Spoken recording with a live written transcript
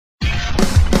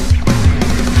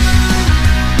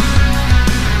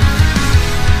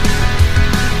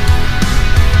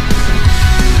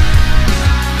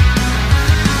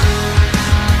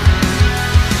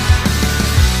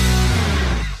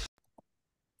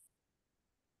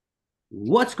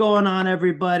What's going on,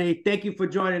 everybody? Thank you for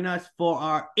joining us for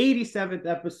our 87th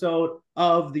episode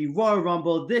of the Royal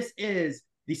Rumble. This is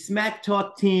the Smack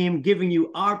Talk team giving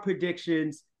you our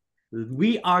predictions.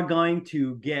 We are going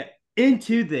to get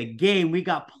into the game. We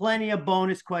got plenty of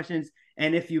bonus questions.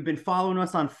 And if you've been following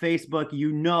us on Facebook,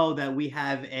 you know that we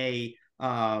have a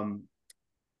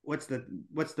what's the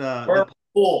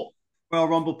Pool. Royal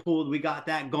Rumble pool. We got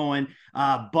that going.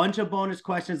 Bunch of bonus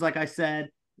questions, like I said.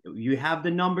 You have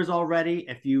the numbers already.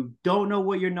 If you don't know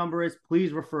what your number is,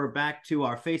 please refer back to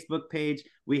our Facebook page.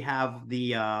 We have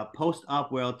the post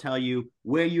up where I'll tell you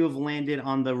where you have landed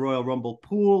on the Royal Rumble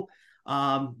pool.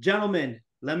 Gentlemen,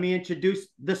 let me introduce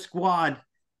the squad.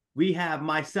 We have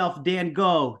myself, Dan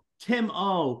Go, Tim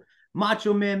O,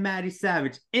 Macho Man Matty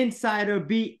Savage, Insider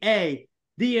BA,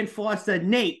 the Enforcer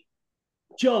Nate,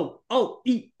 Joe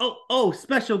O,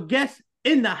 special guest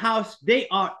in the house. They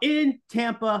are in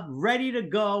Tampa, ready to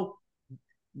go.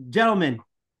 Gentlemen,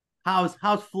 how's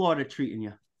Florida treating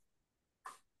you?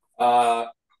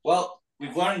 Well,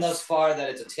 we've learned thus far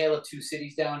that it's a tale of two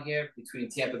cities down here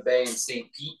between Tampa Bay and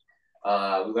St. Pete. We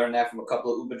learned that from a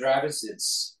couple of Uber drivers.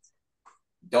 It's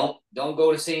don't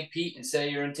go to St. Pete and say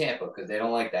you're in Tampa because they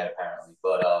don't like that apparently.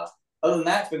 But other than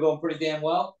that, it's been going pretty damn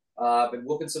well. Been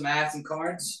whooping some ass and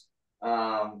cards.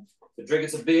 Been drinking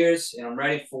some beers, and I'm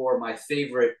ready for my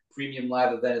favorite premium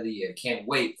live event of the year. Can't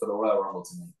wait for the Royal Rumble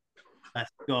tonight.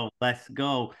 Let's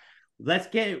go. Let's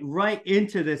get right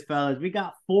into this, fellas. We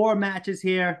got 4 matches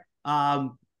here.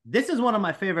 This is one of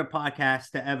my favorite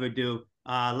podcasts to ever do.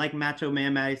 Like Macho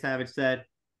Man Matty Savage said,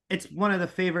 it's one of the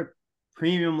favorite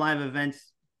premium live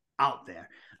events out there.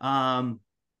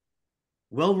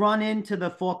 We'll run into the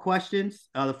 4 questions,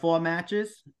 the 4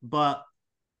 matches, but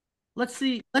let's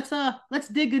see. Let's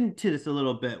dig into this a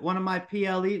little bit. One of my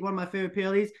favorite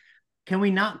PLEs. Can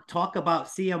we not talk about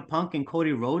CM Punk and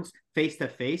Cody Rhodes face to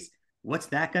face? What's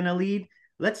that gonna lead?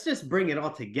 Let's just bring it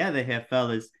all together here,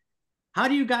 fellas. How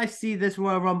do you guys see this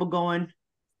Royal Rumble going?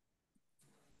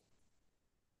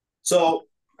 So,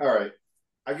 all right.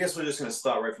 I guess we're just going to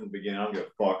start right from the beginning. I don't give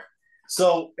a fuck.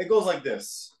 So, it goes like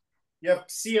this. You have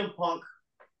CM Punk.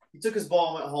 He took his ball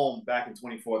and went home back in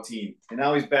 2014. And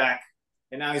now he's back.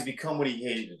 And now he's become what he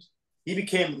hated.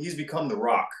 He's become The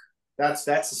Rock. That's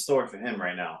the story for him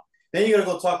right now. Then you got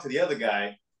to go talk to the other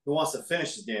guy who wants to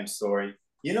finish his damn story.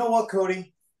 You know what,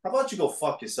 Cody? How about you go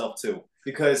fuck yourself too?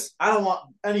 Because I don't want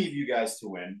any of you guys to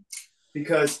win.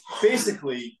 Because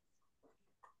basically,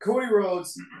 Cody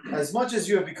Rhodes, as much as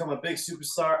you have become a big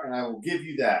superstar, and I will give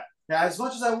you that. Now, as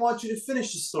much as I want you to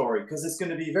finish the story, because it's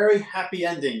going to be a very happy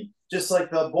ending, just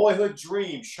like the boyhood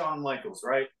dream, Shawn Michaels,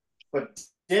 right? But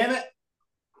damn it,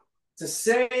 to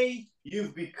say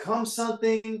you've become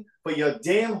something, but your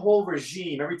damn whole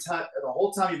regime, the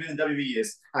whole time you've been in WWE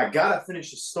is, I got to finish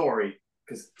the story.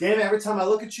 Because damn it, every time I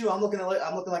look at you, I'm looking like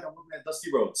I'm looking at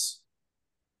Dusty Rhodes.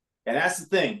 And that's the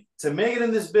thing. To make it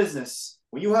in this business,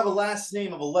 when you have a last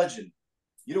name of a legend,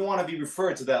 you don't want to be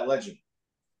referred to that legend.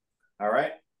 All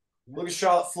right? Look at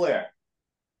Charlotte Flair.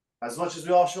 As much as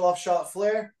we all love Charlotte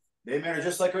Flair, they made her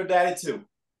just like her daddy, too.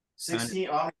 16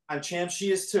 on champ,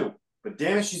 she is, too. But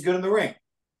damn it, she's good in the ring.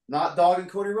 Not dogging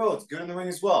Cody Rhodes. Good in the ring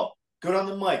as well. Good on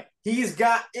the mic. He's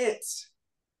got it.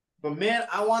 But, man,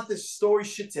 I want this story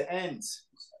shit to end.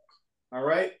 All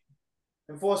right?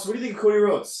 Enforcer, what do you think of Cody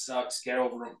Rhodes? Sucks. Get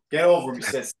over him. Get over him, he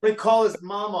says. Somebody call his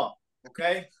mama,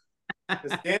 okay? But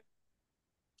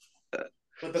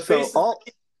the face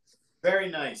very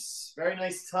nice. Very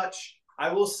nice touch.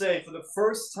 I will say, for the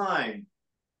first time,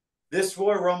 this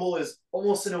Royal Rumble is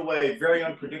almost in a way very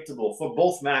unpredictable for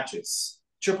both matches.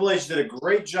 Triple H did a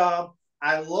great job.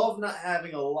 I love not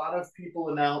having a lot of people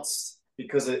announced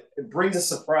because it brings us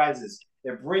surprises.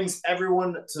 It brings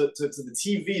everyone to the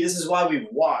TV. This is why we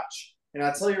watch. And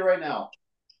I'll tell you right now,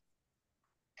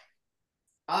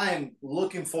 I'm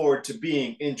looking forward to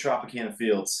being in Tropicana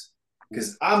Fields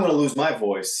because I'm going to lose my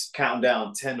voice counting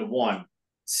down 10 to 1,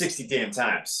 60 damn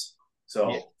times.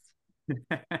 So,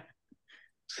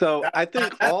 so I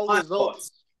think all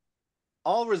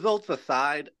results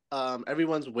aside,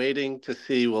 everyone's waiting to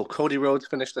see, will Cody Rhodes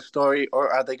finish the story,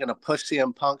 or are they going to push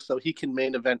CM Punk so he can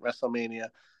main event WrestleMania?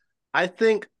 I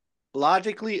think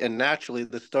logically and naturally,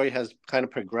 the story has kind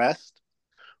of progressed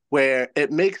where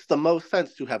it makes the most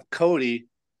sense to have Cody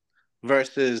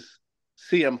versus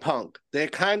CM Punk. They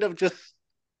kind of just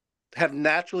have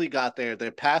naturally got there.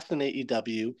 They're past in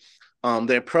AEW.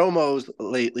 Their promos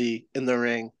lately in the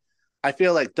ring, I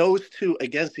feel like those two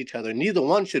against each other, neither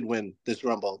one should win this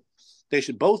Rumble. They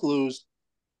should both lose,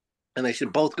 and they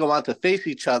should both go on to face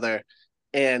each other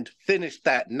and finish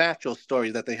that natural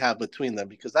story that they have between them,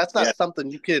 because that's not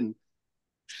something you can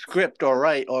script or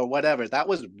write or whatever. That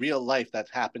was real life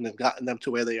that's happened and gotten them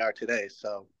to where they are today.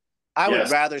 So I would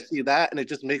rather see that, and it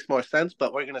just makes more sense.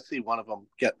 But we're gonna see one of them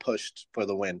get pushed for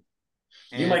the win.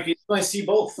 You might see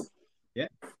both. Yeah,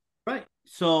 right.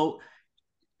 So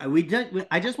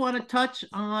I just want to touch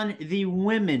on the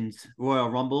women's Royal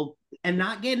Rumble and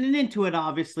not getting into it,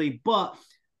 obviously, but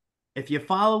if you're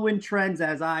following trends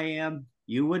as I am,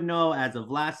 you would know as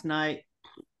of last night,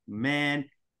 man,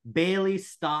 Bailey's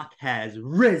stock has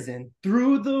risen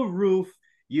through the roof.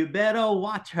 You better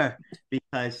watch her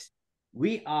because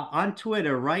we are on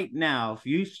Twitter right now.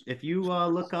 If you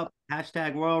look up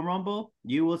hashtag Royal Rumble,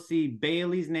 you will see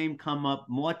Bailey's name come up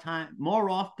more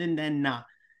often than not.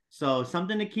 So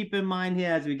something to keep in mind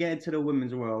here as we get into the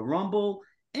Women's Royal Rumble.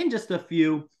 In just a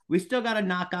few, we still got to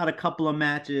knock out a couple of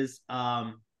matches.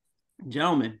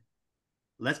 Gentlemen,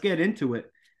 let's get into it.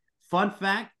 Fun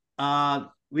fact,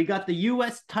 we got the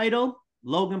U.S. title,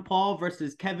 Logan Paul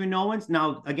versus Kevin Owens.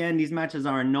 Now, again, these matches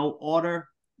are in no order.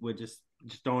 We're just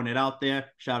throwing it out there.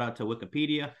 Shout out to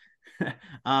Wikipedia.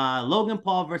 Logan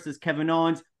Paul versus Kevin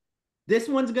Owens. This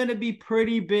one's going to be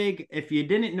pretty big. If you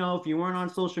didn't know, if you weren't on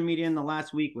social media in the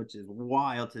last week, which is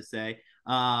wild to say,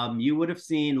 you would have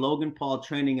seen Logan Paul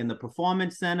training in the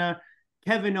Performance Center.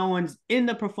 Kevin Owens in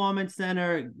the Performance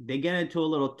Center. They get into a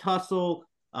little tussle.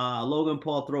 Logan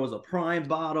Paul throws a Prime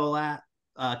bottle at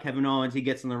Kevin Owens. He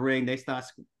gets in the ring. They start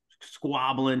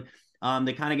squabbling.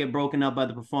 They kind of get broken up by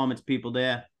the Performance people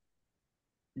there.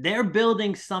 They're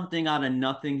building something out of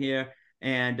nothing here.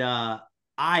 And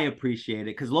I appreciate it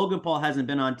because Logan Paul hasn't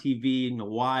been on TV in a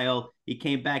while. He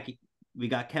came back. We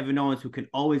got Kevin Owens, who can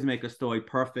always make a story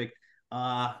perfect.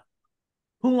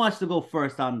 Who wants to go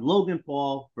first on Logan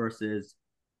Paul versus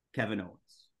Kevin Owens?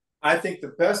 I think the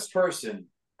best person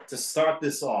to start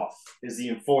this off is the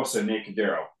enforcer, Nate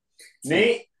Cadero.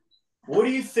 Nate, what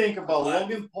do you think about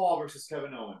Logan Paul versus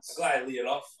Kevin Owens? I'm glad I lead it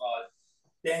off.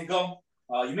 Dango,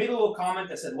 you made a little comment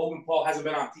that said Logan Paul hasn't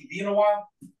been on TV in a while.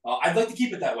 I'd like to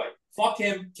keep it that way. Fuck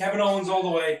him, Kevin Owens all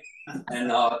the way. And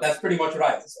that's pretty much what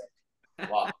I have to say.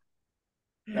 Wow.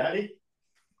 Daddy?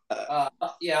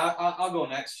 Yeah, I'll go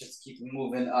next just to keep it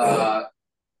moving.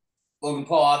 Logan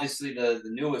Paul, obviously, the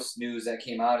newest news that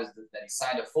came out is that he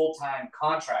signed a full-time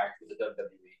contract with the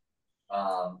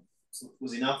WWE.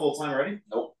 Was he not full-time already?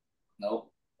 Nope.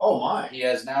 Oh, my. He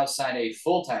has now signed a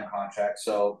full-time contract,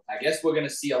 so I guess we're going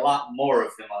to see a lot more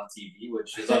of him on TV,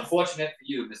 which is unfortunate for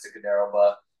you, Mr. Cadero,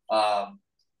 but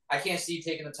I can't see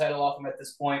taking the title off him at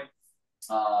this point.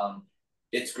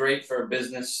 It's great for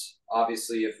business,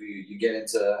 obviously, if you get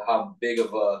into how big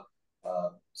of a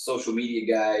social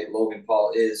media guy Logan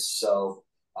Paul is. So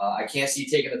I can't see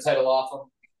taking the title off him.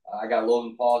 I got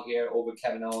Logan Paul here over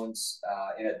Kevin Owens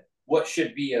in what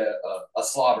should be a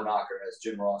slobber knocker, as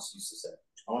Jim Ross used to say.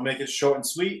 I'm going to make it short and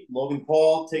sweet. Logan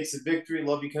Paul takes the victory.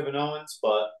 Love you, Kevin Owens,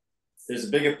 but there's a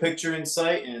bigger picture in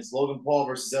sight, and it's Logan Paul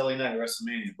versus LA Knight at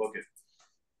WrestleMania. Book it.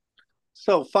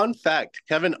 So, fun fact,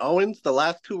 Kevin Owens, the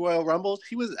last two Royal Rumbles,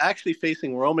 he was actually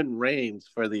facing Roman Reigns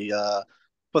for the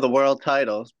world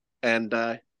title. And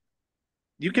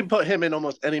you can put him in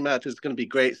almost any match. It's going to be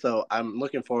great. So I'm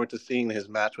looking forward to seeing his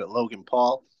match with Logan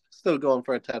Paul. Still going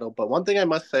for a title. But one thing I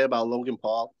must say about Logan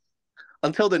Paul,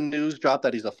 until the news dropped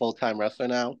that he's a full-time wrestler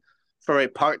now, for a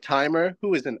part-timer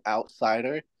who is an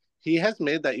outsider, he has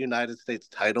made that United States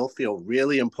title feel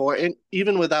really important,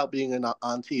 even without being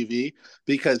on TV,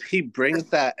 because he brings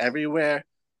that everywhere.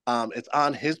 It's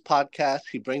on his podcast.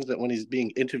 He brings it when he's being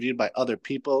interviewed by other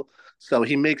people. So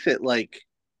he makes it like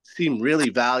seem really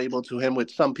valuable to him,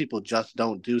 which some people just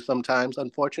don't do sometimes,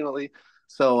 unfortunately.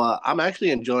 So I'm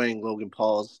actually enjoying Logan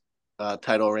Paul's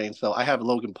title reign. So I have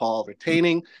Logan Paul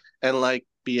retaining. And like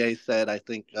BA said, I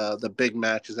think the big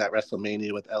match is at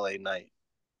WrestleMania with LA Knight.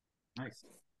 Nice.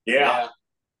 Yeah.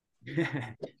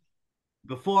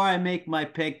 Before I make my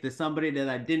pick, there's somebody that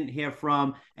I didn't hear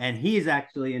from, and he's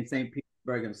actually in St.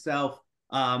 Petersburg himself,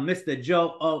 Mr.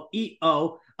 Joe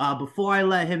O.E.O. Before I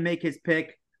let him make his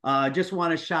pick, just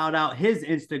want to shout out his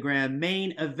Instagram,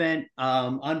 Main Event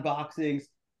Unboxings.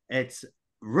 It's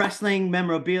wrestling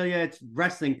memorabilia. It's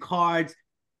wrestling cards.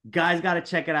 Guys, got to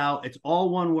check it out. It's all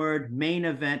one word, Main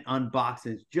Event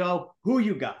Unboxings. Joe, who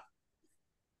you got?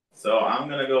 So I'm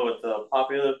going to go with the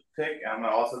popular pick. I'm going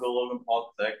to also go Logan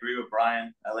Paul because I agree with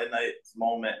Brian. LA Knight's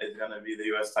moment is going to be the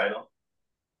U.S. title.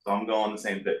 So I'm going the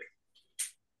same pick.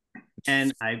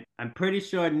 And I'm pretty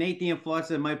sure Nate the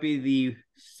Enforcer might be the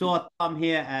sore thumb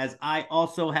here, as I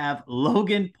also have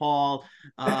Logan Paul.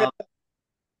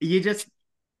 You just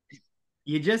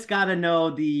got to know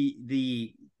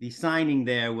the signing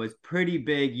there was pretty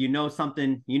big. You know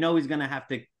something. You know he's going to have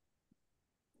to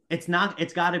it's not.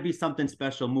 It's got to be something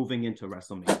special moving into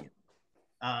WrestleMania.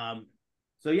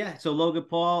 So Logan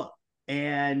Paul,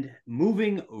 and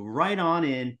moving right on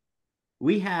in,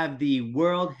 we have the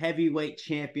World Heavyweight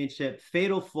Championship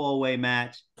Fatal 4-Way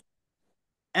match.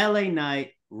 LA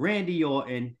Knight, Randy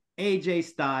Orton, AJ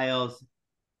Styles,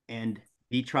 and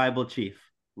the Tribal Chief,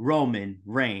 Roman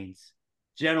Reigns.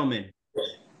 Gentlemen,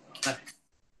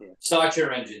 start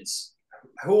your engines.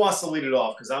 Who wants to lead it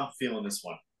off? Because I'm feeling this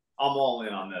one. I'm all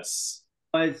in on this.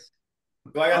 was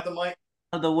Do I got the mic?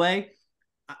 of the way,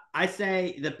 I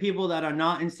say the people that are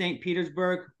not in St.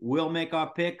 Petersburg will make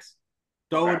our picks.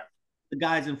 Throw the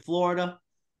guys in Florida,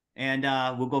 and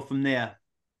we'll go from there.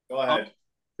 Go ahead.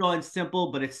 Short and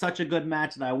simple, but it's such a good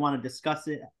match that I want to discuss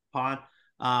it upon.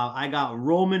 I got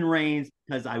Roman Reigns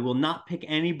because I will not pick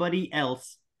anybody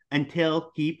else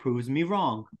until he proves me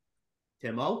wrong.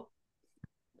 Timo?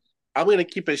 I'm going to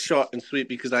keep it short and sweet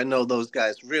because I know those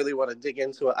guys really want to dig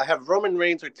into it. I have Roman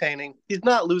Reigns retaining. He's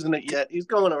not losing it yet. He's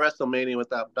going to WrestleMania with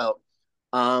that belt.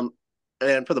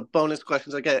 And for the bonus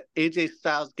questions, I got AJ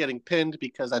Styles getting pinned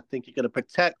because I think you're going to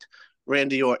protect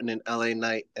Randy Orton and LA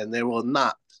Knight, and there will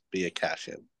not be a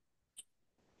cash-in.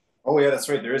 Oh, yeah, that's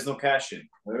right. There is no cash-in.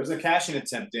 There is a cash-in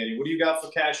attempt, Danny. What do you got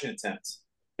for cash-in attempt?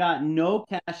 Got no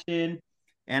cash-in,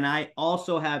 and I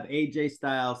also have AJ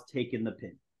Styles taking the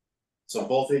pin. So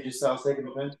both AJ Styles taking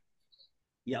the pin?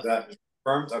 Yep. Is that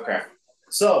confirmed? Okay.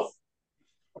 So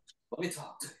Let me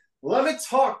talk. let me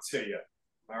talk to you.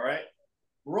 All right.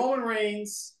 Roman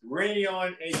Reigns, Randy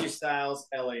Orton, AJ Styles,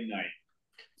 LA Knight.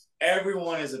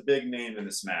 Everyone is a big name in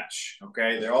this match.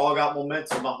 Okay. They all got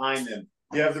momentum behind them.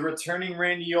 You have the returning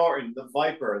Randy Orton, the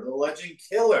Viper, the Legend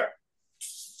Killer.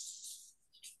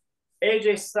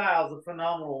 AJ Styles, a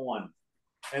phenomenal one.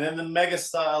 And then the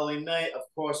megastar LA Knight, of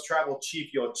course, Tribal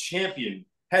Chief, your champion,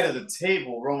 head of the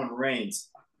table, Roman Reigns.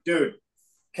 Dude,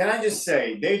 can I just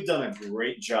say, they've done a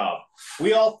great job.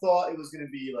 We all thought it was going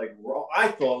to be like, I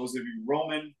thought it was going to be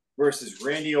Roman versus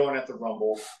Randy Orton at the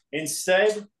Rumble.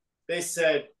 Instead, they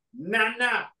said,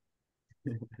 nah.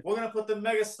 We're going to put the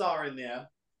megastar in there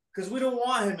because we don't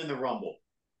want him in the Rumble.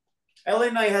 LA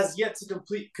Knight has yet to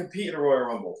compete in a Royal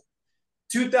Rumble.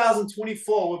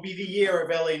 2024 will be the year of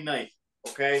LA Knight.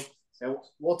 Okay, and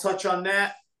we'll touch on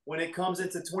that when it comes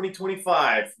into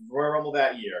 2025, Royal Rumble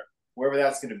that year, wherever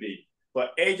that's going to be.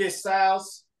 But AJ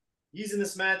Styles, he's in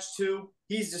this match too.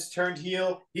 He's just turned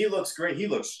heel. He looks great. He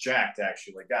looks jacked,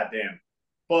 actually. Goddamn.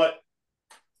 But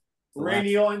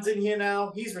Randy Orton's in here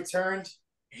now. He's returned.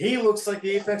 He looks like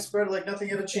the Apex spread, like nothing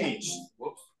ever changed.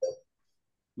 Whoops.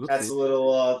 That's a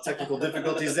little technical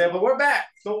difficulties there, but we're back.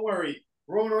 Don't worry.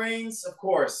 Roman Reigns, of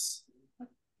course.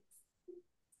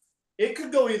 It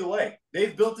could go either way.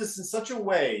 They've built this in such a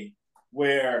way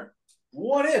where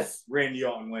what if Randy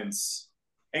Orton wins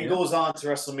and goes on to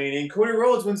WrestleMania and Cody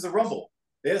Rhodes wins the Rumble?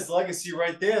 There's legacy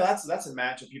right there. That's a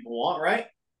match that people want, right?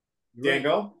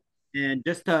 Dango? And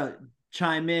just to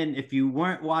chime in, if you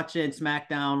weren't watching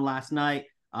SmackDown last night,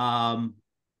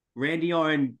 Randy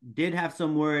Orton did have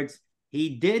some words.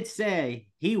 He did say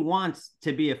he wants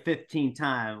to be a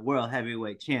 15-time World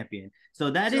Heavyweight Champion. So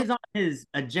that is on his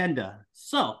agenda.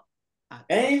 So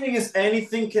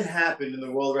anything can happen in the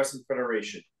World Wrestling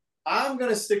Federation. I'm going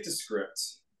to stick to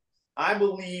script. I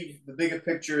believe the bigger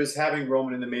picture is having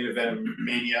Roman in the main event of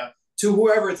Mania to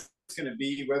whoever it's going to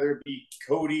be, whether it be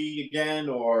Cody again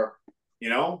or,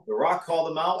 The Rock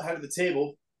called him out, head of the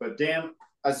table. But damn,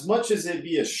 as much as it'd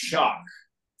be a shock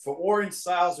for Orton,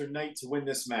 Styles, or Knight to win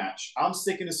this match, I'm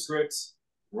sticking to script.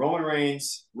 Roman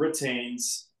Reigns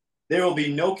retains. There will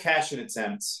be no cash-in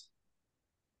attempts.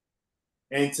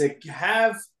 And to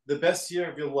have the best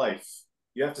year of your life,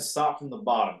 you have to start from the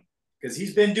bottom because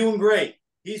he's been doing great.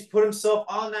 He's put himself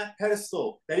on that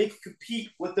pedestal that he can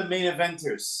compete with the main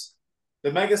eventers.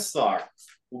 The megastar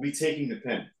will be taking the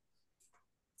pin.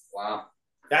 Wow.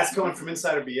 That's coming from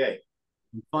Insider BA.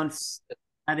 Fun.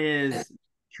 That is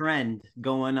trend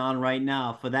going on right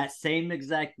now for that same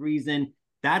exact reason.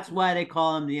 That's why they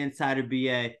call him the Insider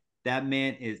BA. That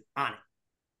man is on it.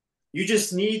 You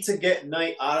just need to get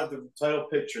Knight out of the title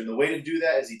picture. And the way to do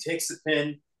that is he takes the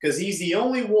pin because he's the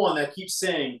only one that keeps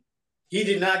saying he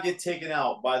did not get taken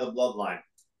out by the bloodline.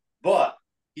 But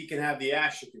he can have the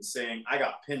asterisk in saying, I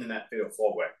got pinned in that fatal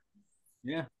 4-way.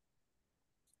 Yeah.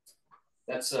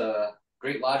 That's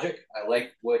great logic. I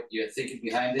like what you're thinking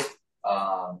behind it.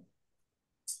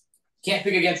 Can't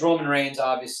pick against Roman Reigns,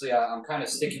 obviously. I'm kind of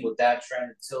sticking with that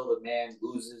trend until the man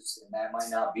loses, and that might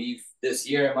not be this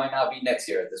year. It might not be next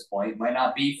year at this point. It might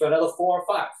not be for another 4 or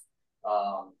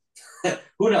 5.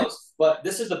 Who knows? But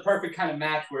this is the perfect kind of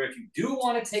match where if you do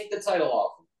want to take the title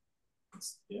off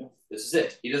him, this is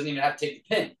it. He doesn't even have to take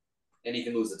the pin. and he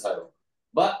can lose the title.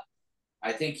 But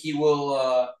I think he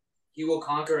will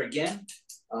conquer again.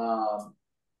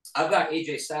 I've got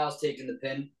AJ Styles taking the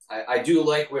pin. I do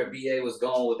like where BA was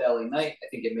going with LA Knight. I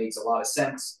think it makes a lot of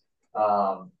sense.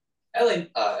 LA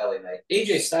Knight.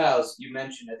 AJ Styles, you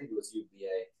mentioned, I think it was you, BA,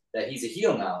 that he's a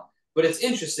heel now. But it's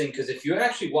interesting because if you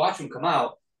actually watch him come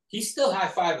out, he's still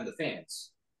high-fiving the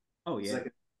fans. Oh, yeah. He's like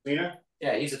a tweener?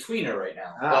 Yeah, he's a tweener right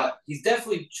now. But he's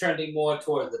definitely trending more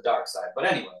towards the dark side.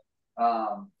 But anyway,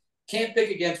 can't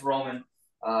pick against Roman.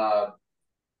 I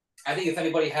think if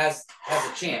anybody has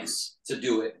a chance to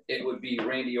do it, it would be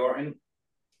Randy Orton.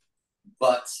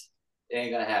 But it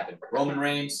ain't going to happen. Roman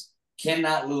Reigns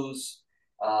cannot lose.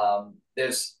 And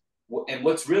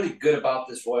what's really good about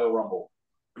this Royal Rumble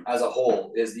as a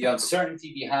whole is the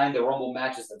uncertainty behind the Rumble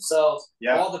matches themselves,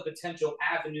 all the potential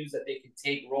avenues that they can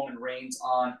take Roman Reigns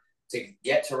on to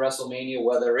get to WrestleMania,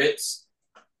 whether it's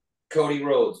Cody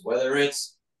Rhodes, whether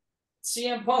it's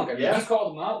CM Punk. I mean, he's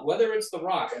called them out, whether it's The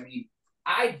Rock. I mean,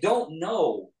 I don't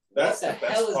know what the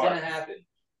hell is going to happen.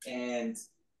 And,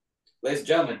 ladies and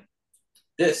gentlemen,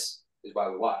 this is why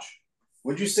we watch.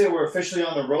 Would you say we're officially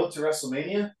on the road to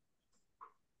WrestleMania?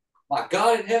 My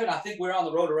God in heaven, I think we're on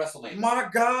the road to WrestleMania. My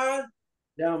God.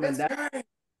 Gentlemen, that's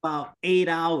about 8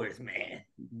 hours, man.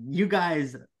 You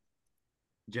guys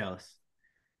jealous.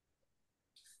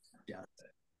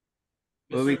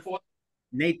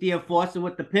 Nate the Enforcer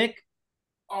with the pick.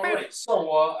 All right,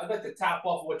 so I'd like to tap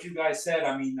off what you guys said.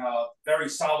 I mean, very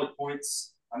solid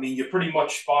points. I mean, you're pretty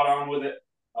much spot on with it.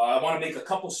 I want to make a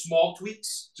couple small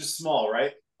tweaks. Just small,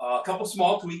 right? A couple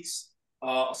small tweaks.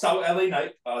 I'll start with LA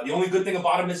Knight. The only good thing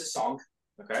about him is his song.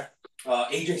 Okay.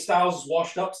 AJ Styles is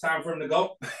washed up. It's time for him to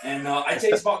go. And I'd say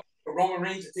it's about Roman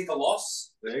Reigns to take a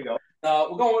loss. There you go.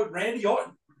 We're going with Randy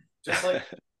Orton. Just like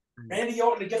Randy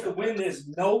Orton to get the win. There's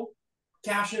no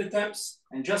cash-in attempts.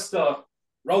 And just roll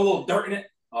a little dirt in it.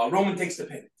 Roman takes the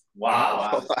pin.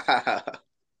 Wow.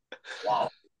 Wow.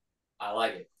 I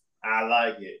like it. I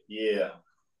like it. Yeah.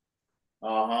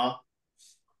 Uh-huh.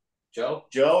 Joe?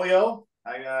 Yo.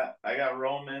 I got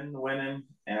Roman winning,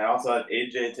 and I also had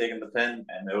AJ taking the pin,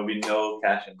 and there will be no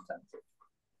cash in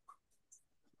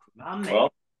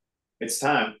Well, it's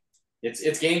time.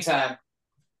 It's game time.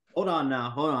 Hold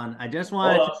on. I just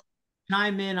wanted to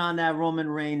chime in on that Roman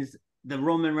Reigns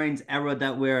era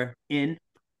that we're in.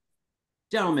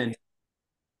 Gentlemen,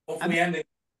 hopefully we end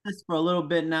this for a little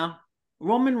bit now.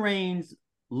 Roman Reigns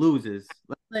loses.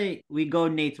 Let's say we go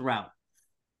Nate's route.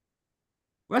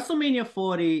 WrestleMania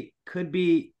 40 could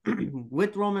be,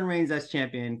 with Roman Reigns as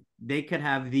champion, they could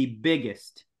have the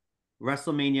biggest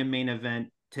WrestleMania main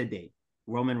event to date.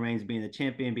 Roman Reigns being the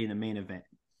champion, being the main event.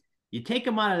 You take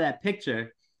him out of that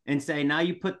picture and say, now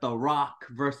you put The Rock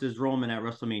versus Roman at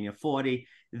WrestleMania 40.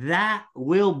 That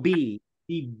will be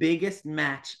the biggest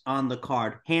match on the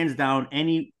card, hands down,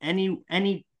 any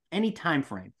time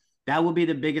frame. That will be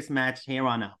the biggest match here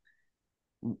on out.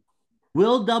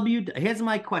 Here's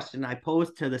my question I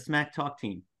posed to the Smack Talk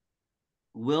team.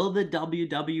 Will the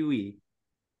WWE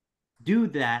do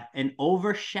that and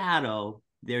overshadow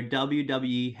their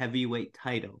WWE heavyweight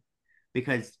title?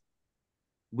 Because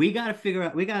we got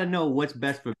to know what's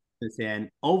best for business, and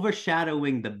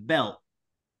overshadowing the belt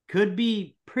could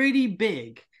be pretty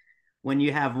big when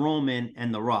you have Roman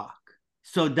and The Rock.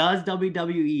 So does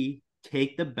WWE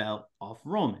take the belt off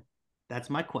Roman? That's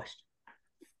my question.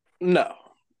 No.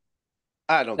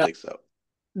 I don't think so.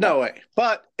 No way.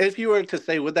 But if you were to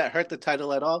say, would that hurt the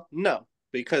title at all? No,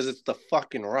 because it's the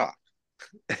fucking Rock.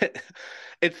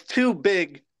 It's too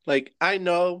big. Like, I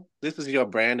know this is your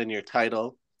brand and your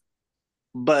title,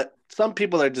 but some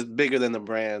people are just bigger than the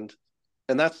brand,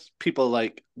 and that's people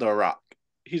like The Rock.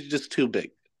 He's just too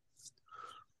big.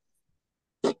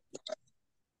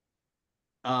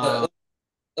 Let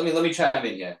me chime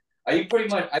in here. Are you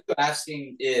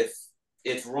asking if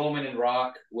it's Roman and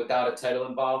Rock without a title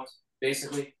involved,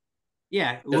 basically?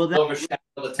 Yeah, well, overshadow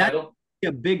the title.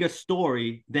 That's a bigger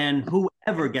story than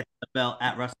whoever gets the belt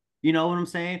at WrestleMania. You know what I'm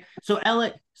saying? So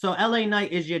LA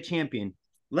Knight is your champion.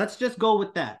 Let's just go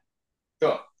with that.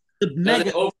 Sure. Does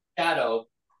it overshadow?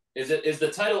 Is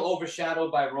the title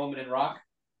overshadowed by Roman and Rock?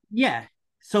 Yeah.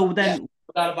 So then, no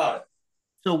doubt about it.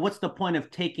 So what's the point of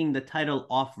taking the title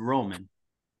off Roman?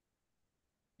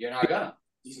 You're not gonna.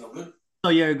 He's no good.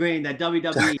 So you're agreeing that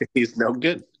WWE He's no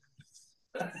good.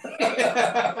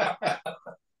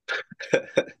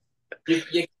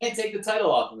 You can't take the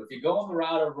title off him. If you go on the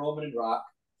route of Roman and Rock,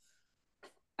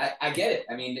 I get it.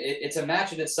 I mean, it's a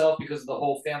match in itself because of the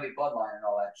whole family bloodline and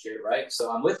all that shit, right?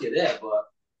 So I'm with you there, but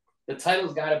the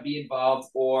title's got to be involved,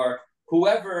 or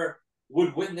whoever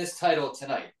would win this title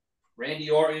tonight. Randy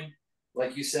Orton,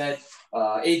 like you said,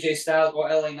 AJ Styles or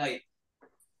LA Knight,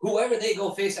 whoever they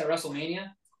go face at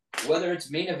WrestleMania, whether it's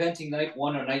main eventing night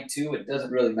 1 or night 2, it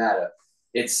doesn't really matter.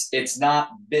 It's not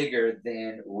bigger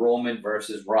than Roman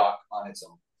versus Rock on its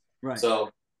own. Right. So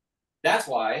that's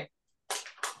why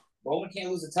Roman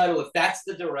can't lose the title if that's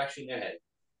the direction they're headed.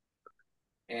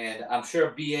 And I'm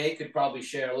sure BA could probably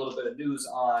share a little bit of news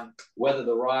on whether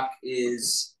The Rock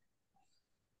is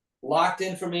locked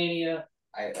in for Mania.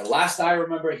 Last I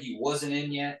remember, he wasn't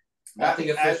in yet. Nothing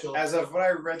official. As of what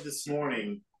I read this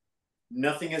morning,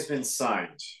 nothing has been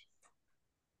signed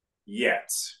yet.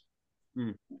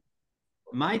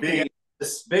 Big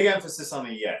emphasis on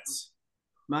the yet.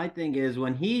 My thing is,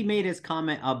 when he made his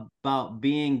comment about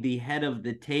being the head of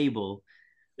the table,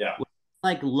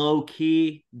 like low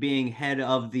key being head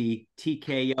of the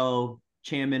TKO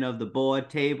chairman of the board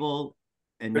table,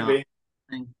 and not.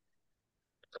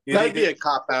 That'd be a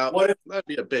cop out. That'd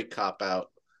be a big cop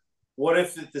out. What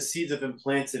if the seeds have been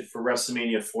planted for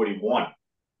WrestleMania 41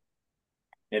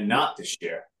 and not this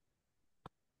year?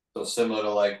 So similar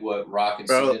to like what Rock and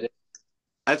Cena did.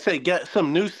 I'd say get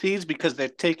some new seeds because they're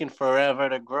taking forever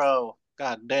to grow.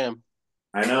 God damn.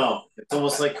 I know. It's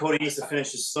almost like Cody needs to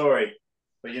finish his story.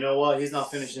 But you know what? He's not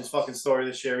finishing his fucking story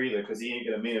this year either because he ain't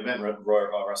going to main event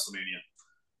WrestleMania.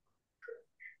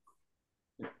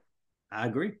 I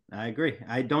agree.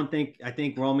 I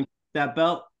think Roman that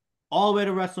belt all the way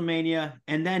to WrestleMania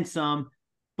and then some.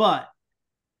 But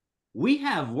we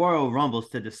have Royal Rumbles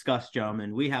to discuss,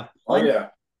 gentlemen. We have plenty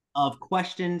of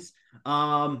questions.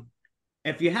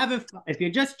 If you're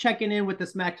just checking in with the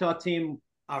Smack Talk team,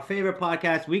 our favorite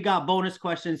podcast, we got bonus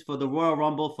questions for the Royal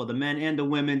Rumble for the men and the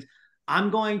women's. I'm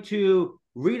going to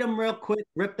read them real quick,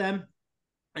 rip them,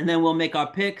 and then we'll make our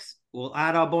picks. We'll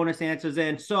add our bonus answers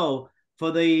in. So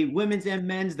for the women's and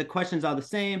men's, the questions are the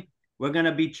same. We're going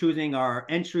to be choosing our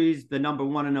entries, the number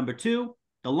 1 and number 2,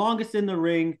 the longest in the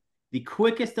ring, the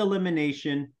quickest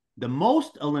elimination, the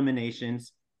most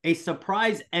eliminations, a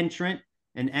surprise entrant,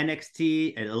 an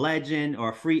NXT, a legend, or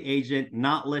a free agent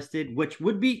not listed, which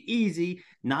would be easy.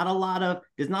 There's not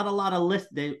a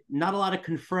lot of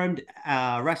confirmed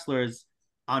wrestlers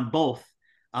on both.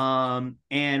 And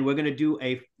we're going to do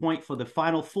a point for the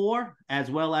final 4 as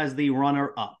well as the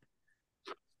runner-up.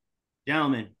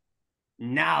 Gentlemen,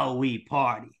 now we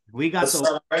party. We got let's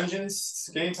start our engines. It's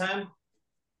game time.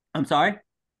 I'm sorry?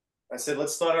 I said,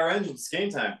 let's start our engines. It's game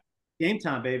time. Game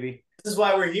time, baby. This is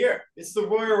why we're here. It's the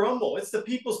Royal Rumble. It's the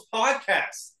People's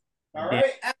Podcast. All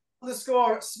right?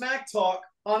 _ Smack Talk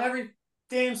on every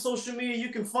damn social media you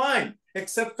can find,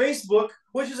 except Facebook,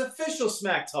 which is official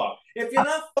Smack Talk. If you're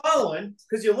not following,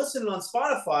 because you're listening on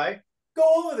Spotify, go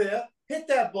over there, hit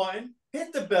that button,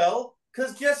 hit the bell,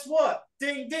 because guess what?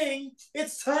 Ding, ding,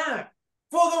 it's time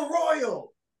for the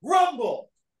Royal Rumble.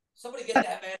 Somebody get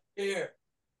that man here.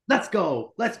 Let's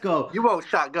go. You won't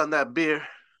shotgun that beer.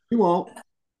 You won't.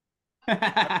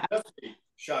 Definitely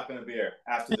shotgun a beer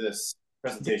after this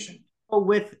presentation.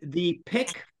 With the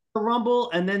pick, the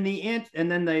Rumble, and then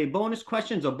the bonus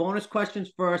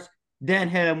questions first, then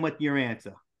hit them with your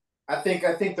answer. I think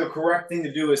the correct thing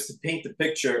to do is to paint the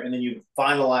picture and then you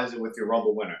finalize it with your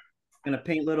Rumble winner. Gonna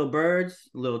paint little birds,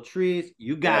 little trees.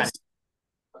 You got it.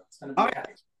 All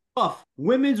right.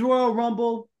 Women's Royal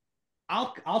Rumble.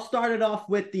 I'll start it off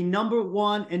with the number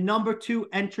 1 and number 2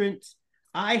 entrants.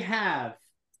 I have,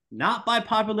 not by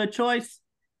popular choice,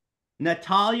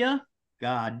 Natalya.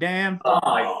 God damn. Oh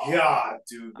my God,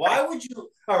 dude. Why would you?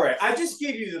 All right. I just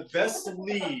gave you the best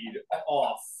lead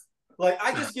off. Like,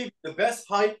 I just gave you the best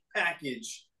hype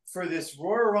package for this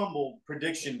Royal Rumble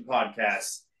prediction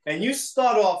podcast. And you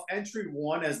start off entry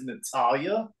 1 as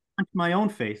Natalya? My own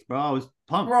face, bro. I was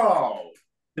pumped. Bro,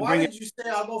 why did you say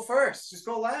I'll go first? Just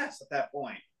go last at that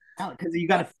point. Because you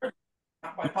got to.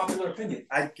 Not by popular opinion.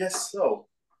 I guess so.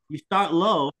 You start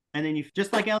low, and then you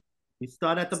just like you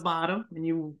start at the bottom, and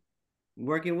you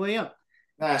work your way up.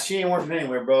 Nah, she ain't working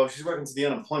anywhere, bro. She's working to the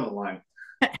unemployment line.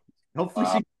 Hopefully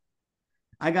she.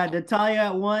 I got Natalya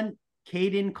at 1,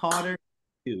 Kaden Carter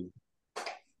 2.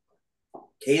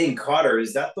 Kaden Carter,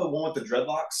 is that the one with the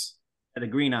dreadlocks? The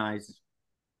green eyes.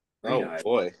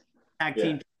 Boy. Tag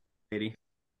team lady.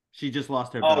 She just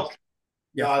lost her belt.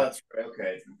 Yeah, that's right.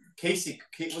 Okay.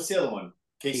 What's the other one?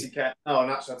 Casey Cat. No,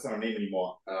 that's not her name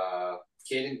anymore.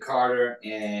 Kaden Carter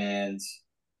and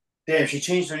damn, she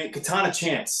changed her name. Katana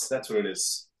Chance. That's what it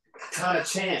is. Katana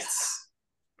Chance.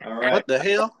 All right. What the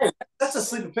hell? That's a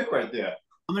sleeper pick right there.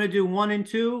 I'm gonna do 1 and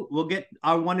 2. We'll get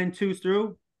our 1 and 2s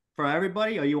through for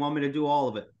everybody, or you want me to do all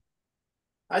of it?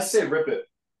 I say rip it.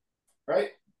 Right?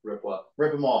 Rip what?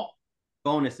 Rip them all.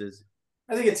 Bonuses.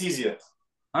 I think it's easier.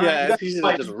 Yeah, it's easier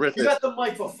to just rip it. You got the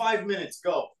mic for 5 minutes.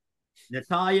 Go.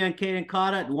 Natalia and Kaden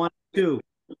Carter, 1-2.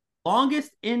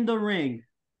 Longest in the ring.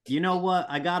 You know what?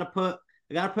 I gotta put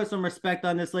some respect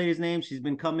on this lady's name. She's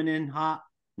been coming in hot.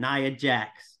 Nia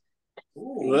Jax.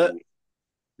 What?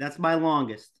 That's my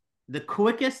longest. The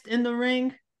quickest in the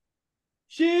ring.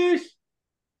 Sheesh.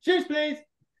 Sheesh, please.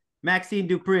 Maxine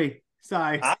Dupree.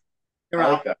 Sorry. You're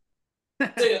out.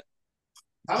 I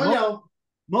don't know.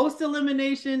 Most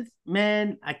eliminations,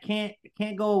 man, I can't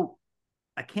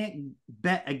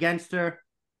bet against her.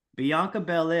 Bianca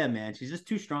Belair, man, she's just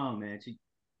too strong, man.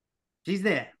 She's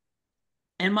there.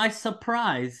 And my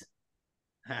surprise,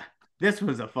 this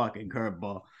was a fucking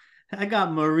curveball. I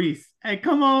got Maurice. Hey,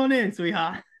 come on in,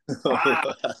 sweetheart.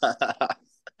 I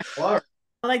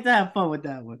like to have fun with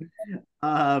that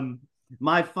one.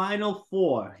 My final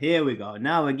four. Here we go.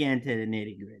 Now again to the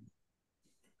nitty gritty.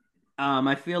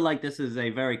 I feel like this is a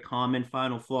very common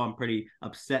final four. I'm pretty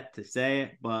upset to say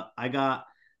it, but I got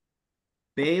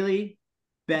Bayley,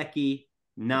 Becky,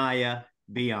 Nia,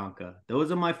 Bianca.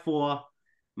 Those are my four.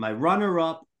 My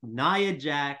runner-up, Nia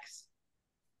Jax.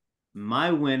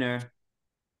 My winner,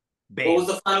 Bayley. What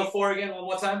was the final four again? One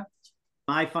more time.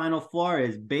 My final four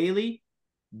is Bayley,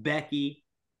 Becky,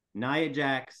 Nia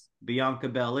Jax, Bianca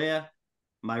Belair.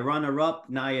 My runner-up,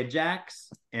 Nia Jax,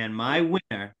 and my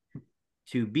winner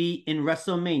to be in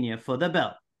WrestleMania for the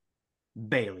belt,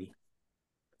 Bayley.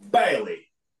 Bayley.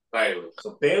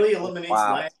 So Bayley eliminates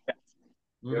Nia.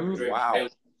 Wow.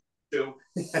 Two.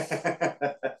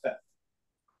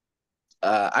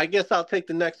 I guess I'll take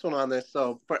the next one on this.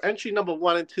 So for entry number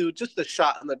 1 and 2, just a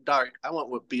shot in the dark, I went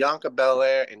with Bianca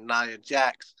Belair and Nia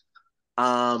Jax.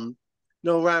 No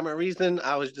rhyme or reason.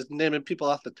 I was just naming people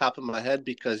off the top of my head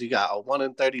because you got a 1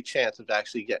 in 30 chance of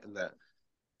actually getting that.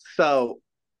 So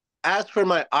as for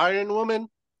my Iron Woman,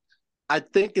 I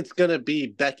think it's gonna be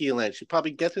Becky Lynch. She probably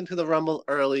gets into the Rumble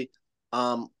early.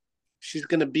 She's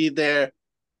gonna be there.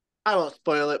 I won't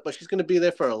spoil it, but she's gonna be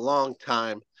there for a long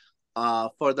time.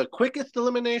 For the quickest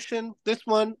elimination, this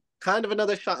one kind of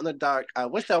another shot in the dark. I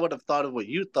wish I would have thought of what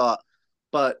you thought,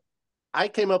 but I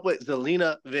came up with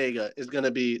Zelina Vega is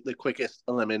gonna be the quickest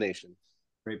elimination.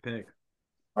 Great pick.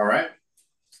 All right.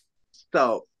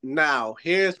 So now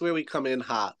here's where we come in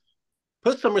hot.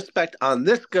 Put some respect on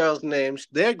this girl's name.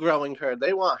 They're growing her.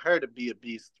 They want her to be a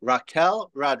beast.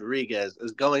 Raquel Rodriguez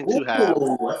is going to have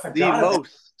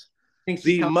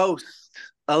the most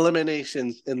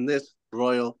eliminations in this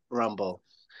Royal Rumble.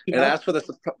 And as for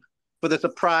the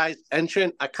surprise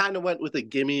entrant, I kind of went with a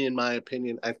gimme in my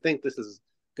opinion. I think this is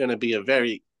going to be a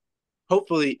very,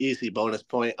 hopefully, easy bonus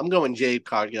point. I'm going Jade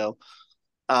Cargill.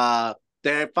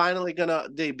 They're finally going to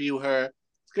debut her.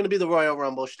 It's going to be the Royal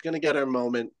Rumble. She's going to get her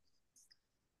moment.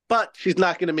 But she's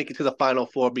not going to make it to the final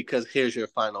four because here's your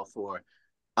final four.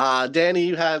 Danny,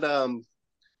 you had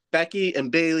Becky and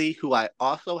Bayley, who I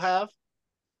also have.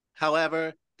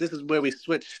 However, this is where we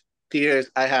switch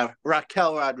gears. I have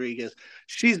Raquel Rodriguez.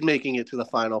 She's making it to the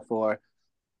final four.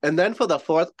 And then for the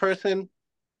fourth person,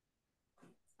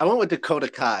 I went with Dakota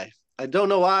Kai. I don't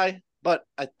know why, but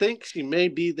I think she may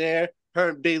be there. Her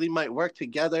and Bayley might work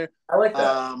together. I like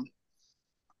that.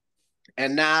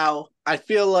 And now I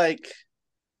feel like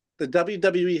the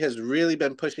WWE has really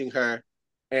been pushing her,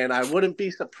 and I wouldn't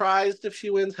be surprised if she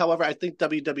wins. However, I think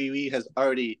WWE has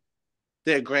already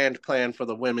their grand plan for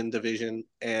the women division,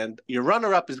 and your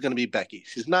runner-up is going to be Becky.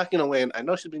 She's not going to win. I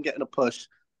know she's been getting a push.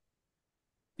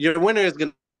 Your winner is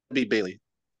going to be Bayley.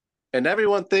 And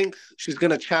everyone thinks she's going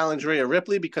to challenge Rhea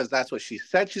Ripley because that's what she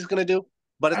said she's going to do.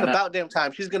 But it's about damn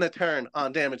time. She's going to turn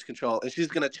on Damage Control, and she's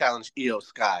going to challenge Io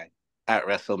Sky at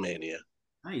WrestleMania.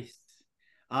 Nice.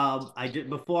 I did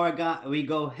before we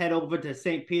go head over to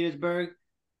St. Petersburg.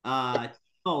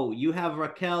 You have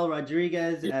Raquel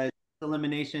Rodriguez as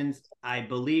eliminations. I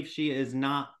believe she is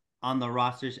not on the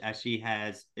roster as she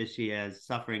is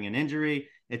suffering an injury.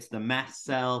 It's the mast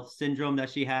cell syndrome that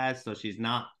she has, so she's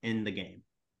not in the game.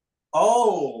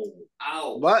 Oh,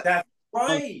 What? That's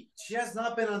right. She has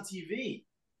not been on TV.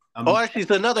 Or she's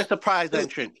another surprise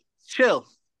entrant. Chill.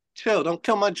 Don't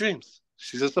kill my dreams.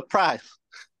 She's a surprise.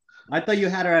 I thought you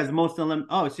had her as most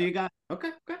Oh, so you got okay.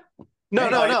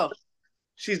 No.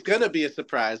 She's gonna be a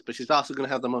surprise, but she's also gonna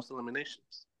have the most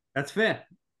eliminations. That's fair.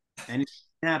 Anything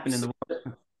can happen in the world.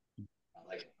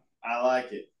 I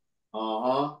like it.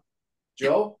 Joe?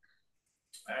 All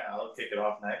right, I'll kick it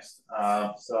off next.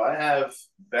 So I have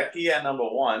Becky at number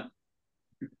 1.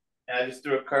 And I just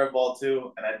threw a curveball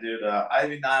too, and I did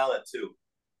Ivy Nile at 2.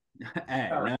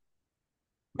 Hey,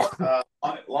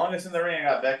 Longest in the ring, I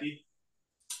got Becky.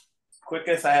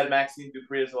 Quickest, I had Maxine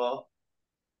Dupree as well.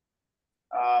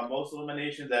 Most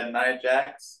eliminations, I had Nia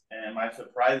Jax, and my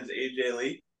surprise is AJ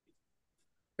Lee.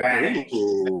 Bang.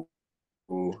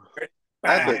 Ooh.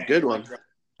 That's a good one.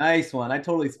 Nice one. I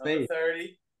totally Number spaced.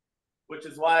 30, which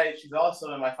is why she's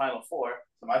also in my final four.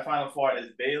 So my final four is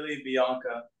Bailey,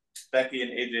 Bianca, Becky,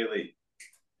 and AJ Lee.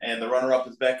 And the runner-up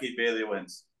is Becky. Bailey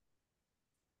wins.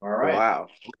 All right. Wow.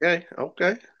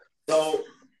 Okay. So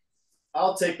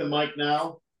I'll take the mic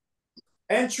now.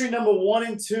 Entry number 1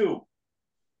 and 2,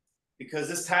 because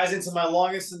this ties into my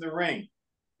longest in the ring.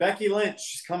 Becky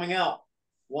Lynch is coming out,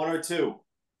 1 or 2.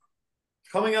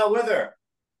 Coming out with her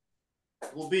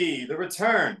will be the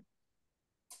return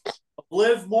of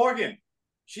Liv Morgan.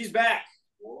 She's back.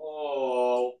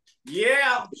 Whoa.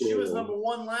 Yeah, she was number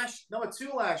 2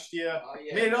 last year. Oh,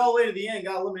 yeah. Made it all the way to the end,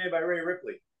 got eliminated by Rhea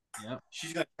Ripley. Yep.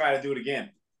 She's going to try to do it again.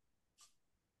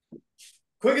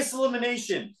 Quickest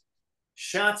elimination,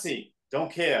 Shotzi.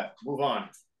 Don't care. Move on.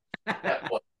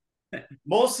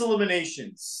 Most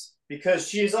eliminations, because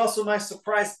she is also my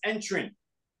surprise entrant.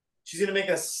 She's going to make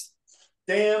us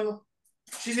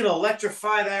she's going to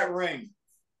electrify that ring.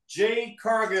 Jade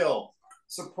Cargill,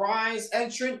 surprise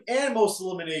entrant and most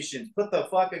eliminations. Put the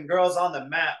fucking girls on the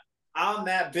map. I'm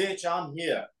that bitch. I'm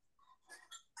here.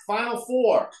 Final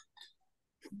four,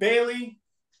 Bailey,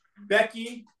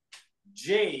 Becky,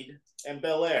 Jade, and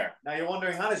Belair. Now you're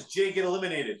wondering, how does Jade get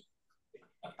eliminated?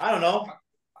 I don't know.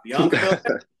 Bianca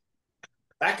Belair.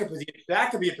 That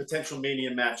could be a potential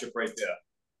Mania matchup right there.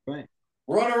 Right.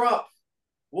 Runner-up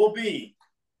will be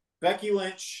Becky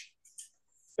Lynch.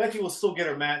 Becky will still get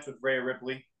her match with Rhea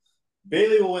Ripley.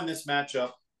 Bailey will win this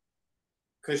matchup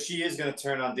because she is going to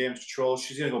turn on Damage Control.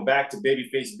 She's going to go back to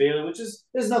babyface Bailey, which is,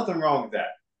 there's nothing wrong with that.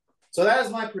 So that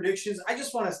is my predictions. I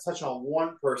just want to touch on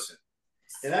one person.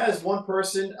 And that is one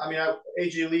person. I mean,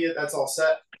 AJ Lee, that's all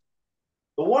set.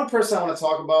 The one person I want to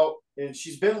talk about, and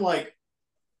she's been like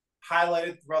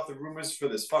highlighted throughout the rumors for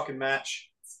this fucking match.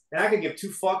 And I can give 2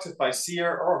 fucks if I see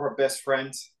her or her best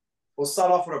friend. We'll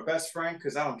start off with her best friend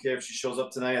because I don't care if she shows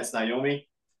up tonight. That's Naomi.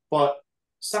 But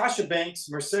Sasha Banks,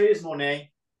 Mercedes Moné,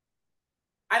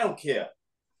 I don't care.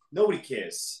 Nobody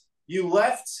cares. You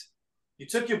left. You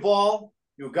took your ball.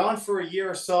 You were gone for a year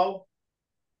or so.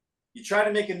 You try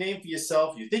to make a name for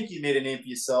yourself. You think you made a name for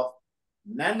yourself.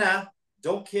 Nah.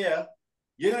 Don't care.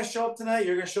 You're going to show up tonight.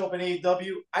 You're going to show up in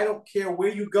AEW. I don't care where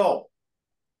you go.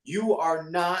 You are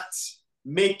not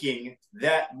making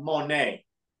that money.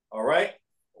 All right?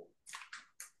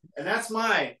 And that's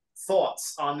my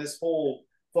thoughts on this whole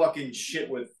fucking shit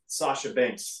with Sasha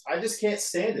Banks. I just can't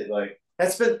stand it. Like,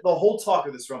 that's been the whole talk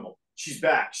of this Rumble. She's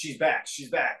back. She's back. She's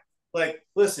back. Like,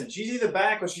 listen, she's either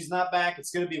back or she's not back.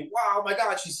 It's going to be, wow, my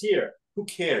God, she's here. Who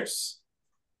cares?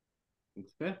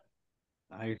 It's good.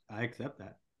 I accept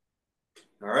that.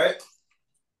 All right.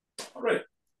 All right.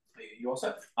 You all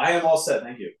set? I am all set.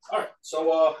 Thank you. All right.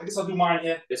 So I guess I'll do mine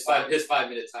here. His 5-minute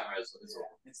timer is It's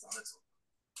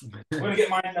done. We're gonna get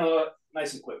mine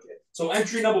nice and quick here. So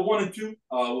entry number 1 and 2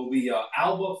 will be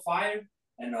Alba Fire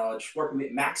and she's working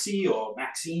with Maxine,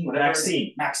 whatever.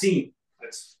 Maxine.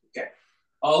 That's okay.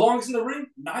 Longest in the ring,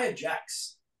 Nia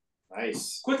Jax.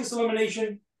 Nice. Quickest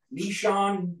elimination,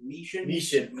 Megan,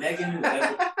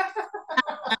 whatever.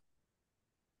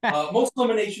 Most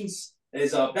eliminations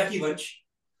is Becky Lynch.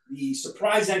 The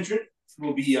surprise entrant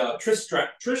will be Trish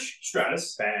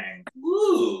Stratus. Bang.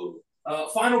 Woo!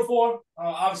 Final four,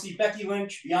 obviously Becky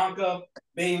Lynch, Bianca,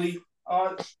 Bailey,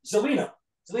 Zelina.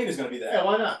 Zelina's going to be there. Yeah,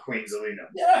 why not Queen Zelina?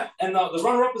 Yeah, and the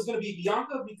runner-up is going to be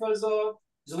Bianca because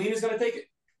Zelina's going to take it.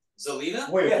 Zelina?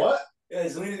 Wait, Yeah. what? Yeah,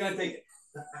 Zelina's going to take it.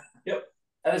 Yep,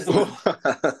 that is the one.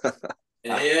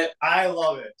 Yeah. I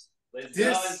love it. Ladies and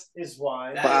gentlemen, This is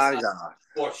why. that is not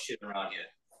horse shit around here.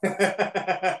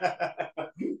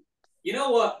 You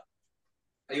know what?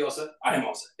 Are you all set? I am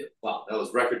all set. Wow, that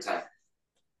was record time.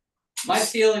 My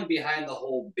feeling behind the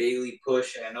whole Bailey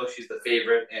push, and I know she's the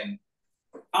favorite, and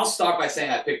I'll start by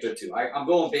saying I picked her too. I'm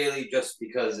going Bailey just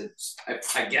because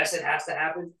I guess it has to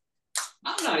happen.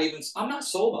 I'm not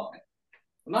sold on it.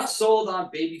 I'm not sold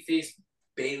on babyface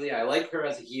Bailey. I like her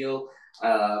as a heel.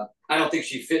 I don't think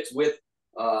she fits with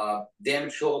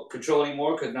Damage Control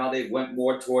anymore because now they've went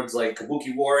more towards like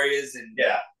Kabuki Warriors and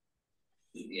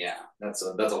yeah, that's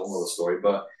a whole other story.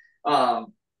 But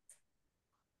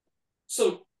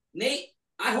so Nate,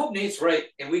 I hope Nate's right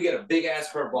and we get a big ass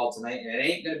curveball tonight, and it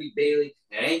ain't gonna be Bailey,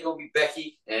 and it ain't gonna be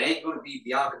Becky, and it ain't gonna be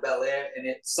Bianca Belair, and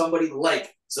it's somebody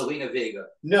like Zelina Vega.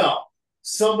 No,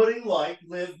 somebody like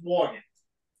Liv Morgan.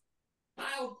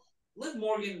 Liv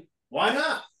Morgan. Why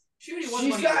not? She already won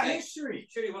She's money got in the bank. history.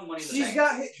 She already won money in the She's bank.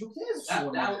 got hit. Who cares if she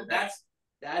won money in the bank?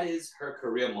 That is her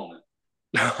career moment.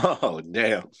 Oh,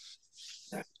 damn.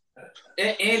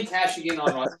 And cashing in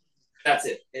on Russ. That's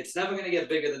it. It's never going to get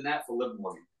bigger than that for Liv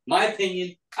Morgan. My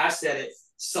opinion, I said it.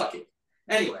 Suck it.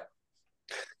 Anyway,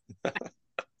 I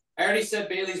already said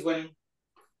Bailey's winning.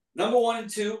 Number 1 and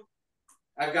 2,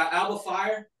 I've got Alba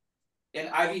Fire and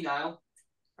Ivy Nile.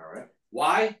 All right.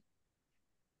 Why?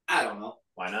 I don't know.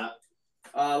 Why not?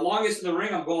 Longest in the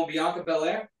ring, I'm going Bianca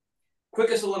Belair.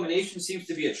 Quickest elimination seems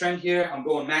to be a trend here. I'm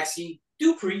going Maxine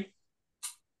Dupree.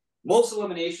 Most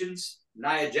eliminations,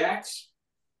 Nia Jax.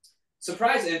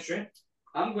 Surprise entrant.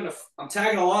 I'm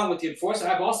tagging along with the enforcer.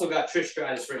 I've also got Trish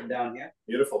Stratus written down here.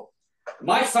 Beautiful.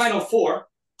 My final 4: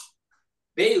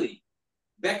 Bayley,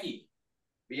 Becky,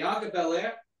 Bianca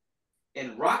Belair,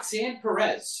 and Roxanne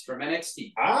Perez from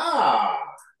NXT.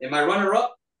 And my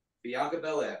runner-up, Bianca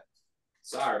Belair.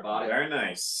 Sorry about it. Very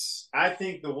nice. I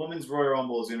think the women's Royal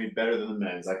Rumble is going to be better than the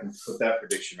men's. I can put that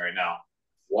prediction right now.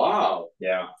 Wow.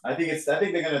 Yeah, I think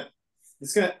they're gonna.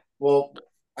 It's gonna. Well,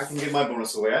 I can give my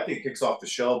bonus away. I think it kicks off the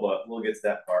show, but we'll get to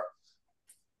that part.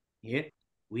 Here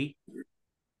we,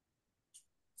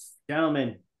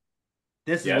 gentlemen,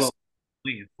 this is what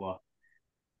we're waiting for.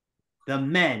 The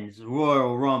men's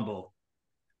Royal Rumble.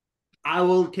 I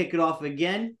will kick it off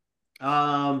again.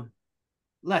 Let's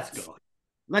go.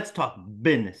 Let's talk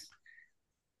business.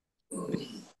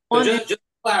 Just to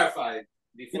clarify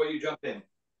before you jump in.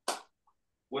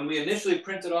 When we initially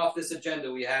printed off this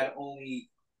agenda, we had only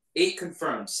 8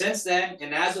 confirmed. Since then,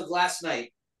 and as of last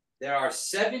night, there are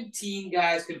 17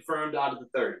 guys confirmed out of the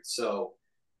 30. So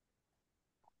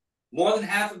more than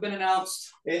half have been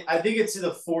announced. I think it's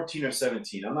either 14 or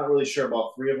 17. I'm not really sure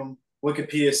about 3 of them.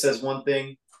 Wikipedia says one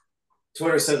thing.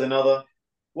 Twitter says another.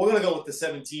 We're going to go with the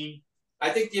 17. I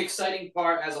think the exciting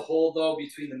part as a whole, though,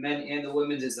 between the men and the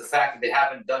women is the fact that they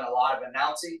haven't done a lot of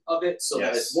announcing of it. So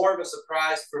that it's more of a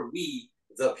surprise for we,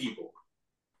 the people.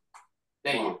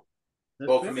 Thank you.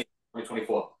 Vote for me,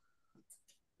 2024.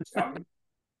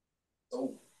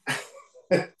 Oh.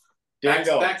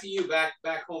 Back to you,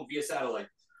 back home via satellite.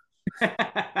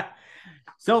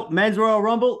 So, men's Royal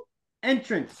Rumble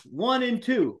entrants 1 and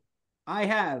 2. I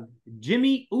have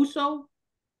Jimmy Uso,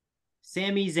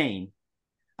 Sami Zayn.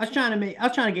 I was trying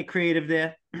to get creative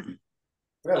there.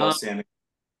 Sammy.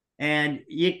 And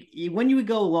when you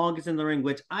go longest in the ring,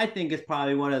 which I think is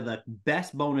probably one of the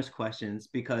best bonus questions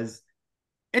because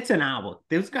it's an hour.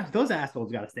 Those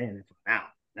assholes got to stand there for an hour.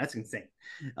 That's insane.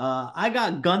 I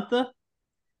got Gunther.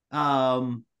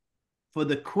 For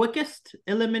the quickest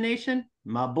elimination,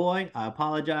 my boy, I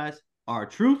apologize,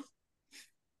 R-Truth.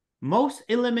 Most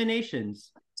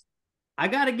eliminations, I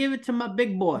got to give it to my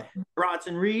big boy,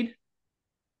 Bronson Reed.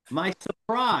 My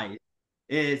surprise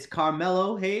is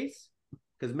Carmelo Hayes.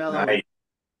 Because Melo, I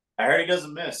heard he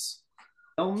doesn't miss.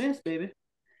 Don't miss, baby.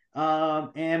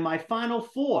 And my final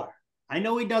 4, I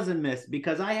know he doesn't miss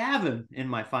because I have him in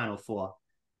my final 4.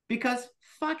 Because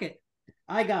fuck it.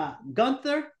 I got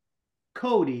Gunther,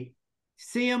 Cody,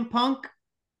 CM Punk,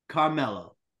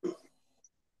 Carmelo.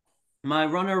 My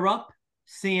runner-up,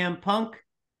 CM Punk.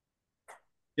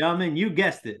 Gentlemen, you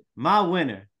guessed it. My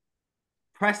winner,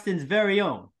 Preston's very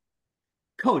own,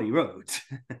 Cody Rhodes.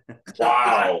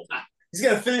 Wow. He's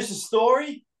going to finish the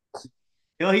story?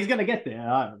 He's going to get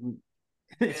there.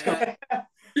 He's going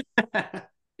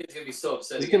to be so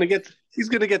upset. He's going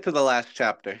to get to the last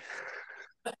chapter.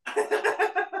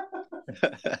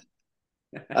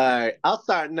 All right, I'll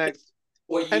start next.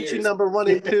 Entry number 1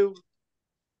 and 2.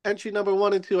 Entry number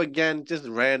 1 and 2, again, just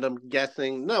random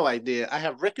guessing. No idea. I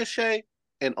have Ricochet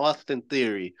and Austin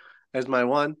Theory as my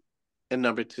 1 and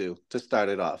number 2 to start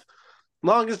it off.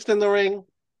 Longest in the ring.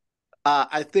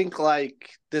 I think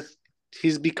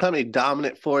he's become a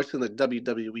dominant force in the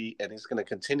WWE, and he's going to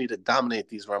continue to dominate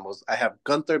these Rumbles. I have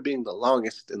Gunther being the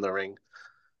longest in the ring.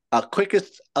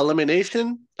 Quickest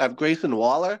elimination, I have Grayson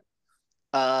Waller.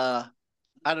 I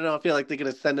don't know. I feel like they're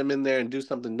going to send him in there and do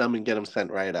something dumb and get him sent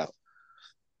right out.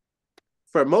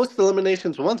 For most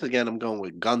eliminations, once again, I'm going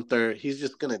with Gunther. He's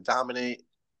just going to dominate.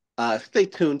 Stay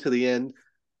tuned to the end.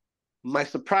 My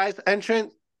surprise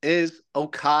entrant is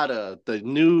Okada, the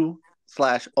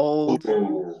new/old,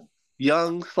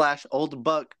 young/old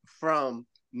buck from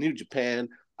New Japan.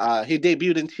 He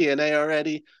debuted in TNA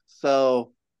already,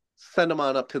 so send him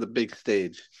on up to the big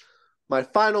stage. My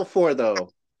final 4,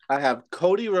 though, I have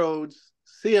Cody Rhodes,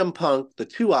 CM Punk, the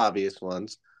 2 obvious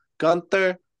ones,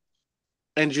 Gunther,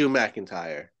 and Drew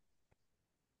McIntyre.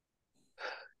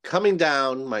 Coming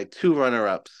down, my 2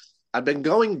 runner-ups. I've been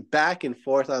going back and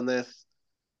forth on this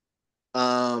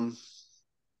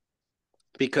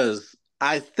because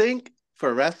I think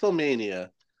for WrestleMania,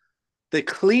 the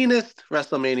cleanest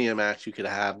WrestleMania match you could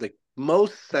have, the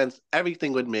most sense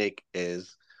everything would make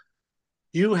is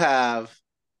you have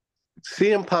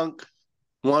CM Punk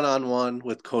one-on-one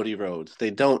with Cody Rhodes.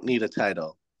 They don't need a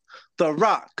title. The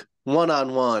Rock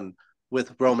one-on-one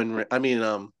with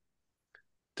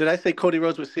Did I say Cody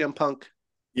Rhodes with CM Punk?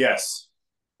 Yes.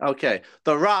 Okay.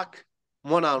 The Rock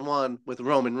one-on-one with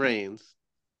Roman Reigns.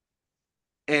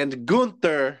 And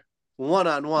Gunther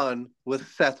one-on-one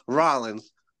with Seth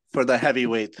Rollins for the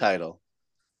heavyweight title.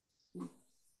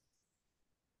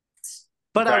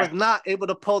 But I was not able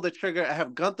to pull the trigger. I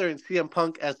have Gunther and CM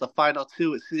Punk as the final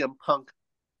two, with CM Punk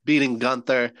beating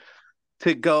Gunther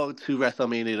to go to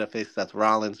WrestleMania to face Seth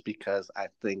Rollins, because I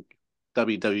think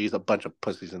WWE is a bunch of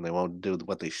pussies and they won't do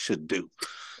what they should do.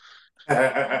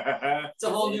 It's a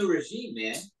whole new regime,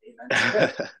 man.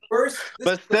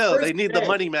 But still, they need the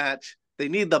money match. They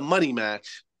need the money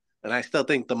match. And I still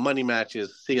think the money match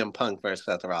is CM Punk versus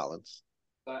Seth Rollins.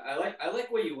 I like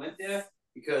where you went there,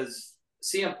 because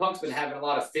CM Punk's been having a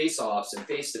lot of face-offs and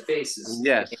face-to-faces.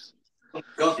 Yes.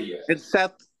 Gunther yet.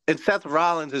 And Seth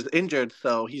Rollins is injured,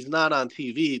 so he's not on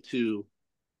TV to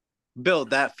build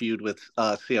that feud with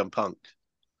CM Punk.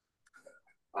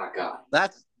 Oh, God.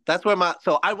 That's where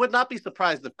so I would not be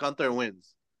surprised if Gunther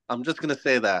wins. I'm just going to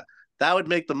say that. That would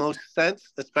make the most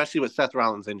sense, especially with Seth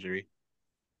Rollins' injury.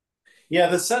 Yeah,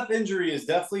 the Seth injury is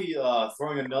definitely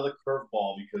throwing another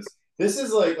curveball, because this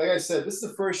is like I said, this is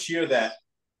the first year that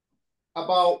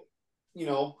about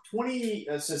 20,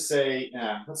 let's say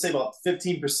about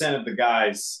 15% of the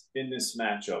guys in this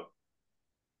matchup,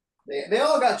 they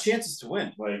all got chances to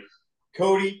win. Like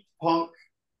Cody, Punk,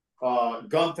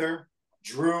 Gunther,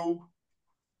 Drew,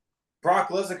 Brock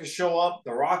Lesnar could show up,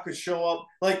 The Rock could show up.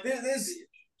 Like this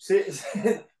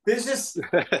just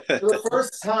the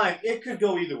first time it could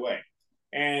go either way.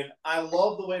 And I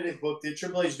love the way they booked it.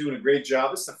 Triple H is doing a great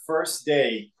job. It's the first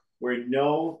day where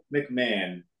no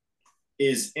McMahon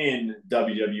is in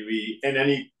WWE in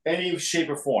any shape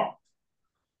or form.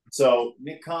 So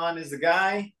Nick Khan is the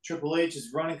guy. Triple H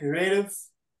is running creative.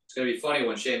 It's going to be funny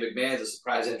when Shane McMahon's a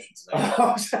surprise entrance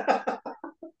tonight.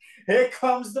 Here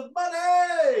comes the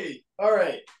money. All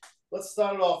right, let's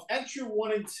start it off. Entry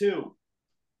 1 and 2.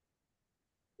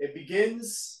 It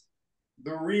begins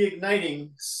the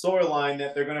reigniting storyline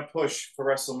that they're going to push for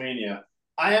WrestleMania.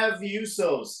 I have the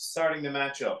Usos starting the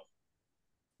matchup.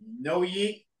 No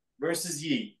Yeet versus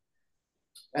Yeet.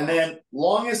 And then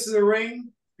longest in the ring,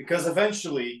 because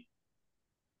eventually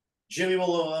Jimmy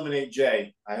will eliminate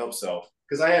Jay. I hope so.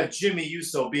 Because I have Jimmy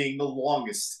Uso being the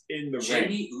longest in the ring.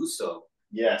 Jimmy Uso?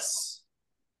 Yes.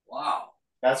 Wow.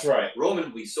 That's right. Roman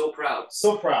will be so proud.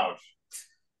 So proud.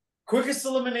 Quickest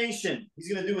elimination.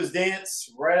 He's going to do his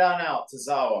dance right on out to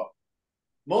Zawa.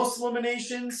 Most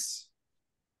eliminations,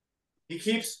 he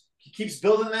keeps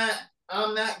building that.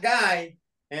 I'm that guy,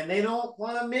 and they don't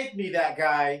want to make me that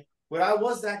guy, but I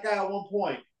was that guy at one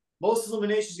point. Most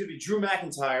eliminations going to be Drew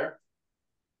McIntyre.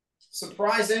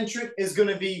 Surprise entrant is going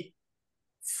to be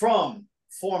from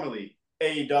formerly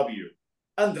AEW.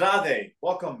 Andrade,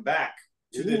 welcome back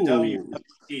to the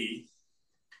WWE.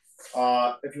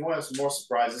 If you want some more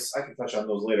surprises, I can touch on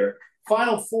those later.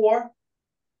 Final four,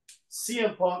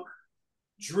 CM Punk,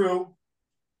 Drew,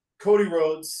 Cody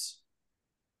Rhodes,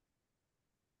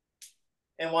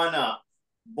 and why not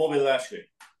Bobby Lashley?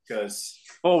 Because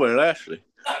Bobby Lashley.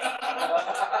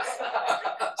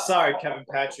 Sorry, Kevin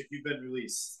Patrick, you've been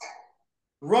released.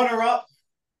 Runner-up,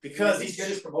 because he's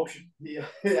getting his promotion.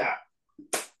 Yeah.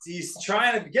 He's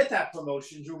trying to get that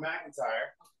promotion, Drew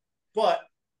McIntyre. But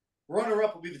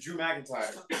runner-up will be the Drew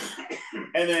McIntyre.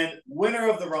 And then winner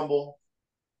of the Rumble.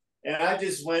 And I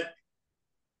just went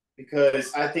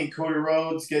because I think Cody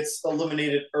Rhodes gets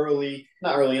eliminated early.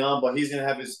 Not early on, but he's going to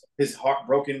have his heart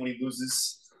broken when he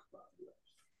loses.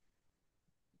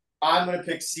 I'm going to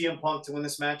pick CM Punk to win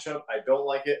this matchup. I don't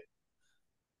like it.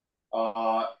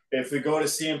 If we go to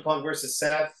CM Punk versus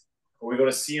Seth, or we go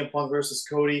to CM Punk versus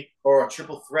Cody, or a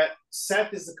triple threat,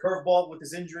 Seth is the curveball with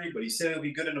his injury, but he said it'll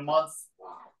be good in a month.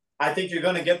 I think you're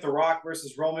going to get The Rock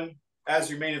versus Roman as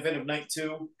your main event of night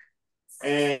 2.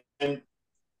 And I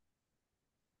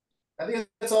think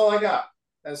that's all I got.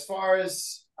 As far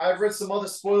as I've read some other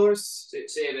spoilers.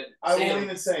 Save it. I won't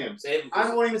even say them. Save them.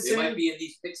 I won't even say them. They might be in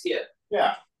these picks here.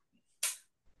 Yeah.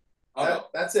 That's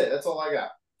That's it. That's all I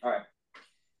got. All right.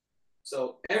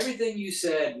 So everything you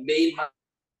said made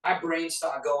my brain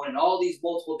start going in all these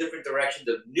multiple different directions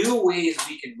of new ways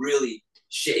we can really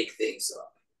shake things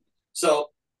up. So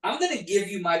I'm going to give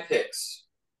you my picks.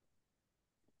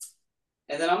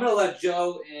 And then I'm going to let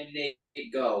Joe and Nate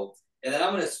go. And then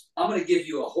I'm going to give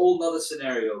you a whole nother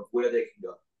scenario of where they can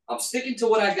go. I'm sticking to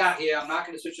what I got here. I'm not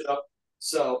going to switch it up.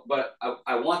 So, but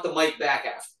I want the mic back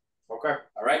after. Okay.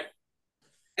 All right.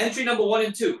 Entry number 1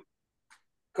 and 2.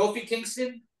 Kofi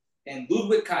Kingston and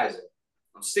Ludwig Kaiser.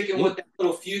 I'm sticking with that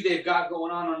little feud they've got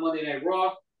going on Monday Night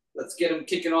Raw. Let's get them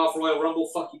kicking off Royal Rumble,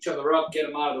 fuck each other up, get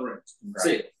them out of the ring. Right.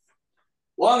 See it.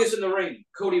 Longest in the ring,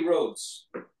 Cody Rhodes.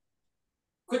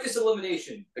 Quickest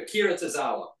elimination, Akira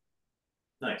Tozawa.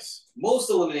 Nice. Most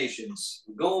eliminations,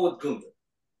 I'm going with Gunther.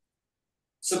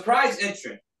 Surprise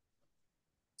entrant.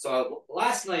 So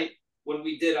last night when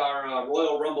we did our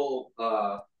Royal Rumble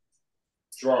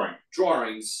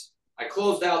drawings, I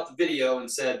closed out the video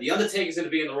and said The Undertaker's going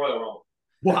to be in the Royal Rumble.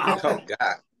 Wow. Oh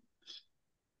God.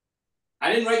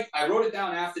 I wrote it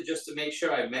down after just to make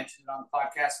sure I mentioned it on the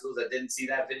podcast for those that didn't see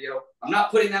that video. I'm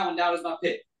not putting that one down as my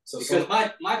pick. Because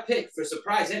my pick for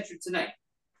surprise entrant tonight,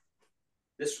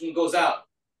 this one goes out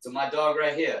to my dog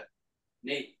right here,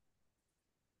 Nate.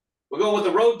 We're going with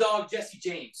the road dog, Jesse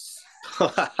James.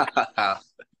 If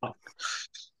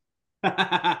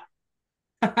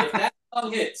that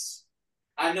song hits,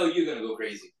 I know you're going to go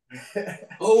crazy.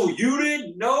 Oh, you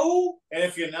didn't know? And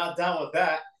if you're not down with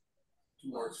that,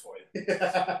 2 words for you.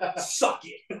 Suck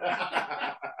it.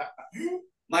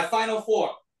 My final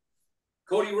four,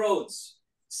 Cody Rhodes,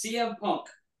 CM Punk,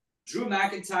 Drew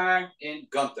McIntyre, and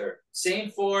Gunther.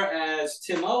 Same four as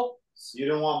Tim O. You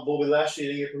don't want Bobby Lashley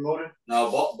to get promoted?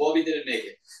 No, Bobby didn't make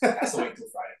it. That's the wait till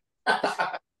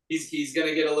Friday. He's going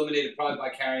to get eliminated probably by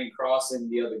carrying Cross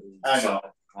and the other guys.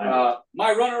 I know.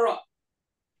 My runner-up.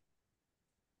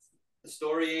 The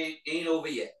story ain't over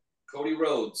yet. Cody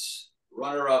Rhodes,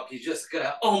 runner-up. He's just going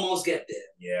to almost get there.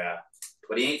 Yeah.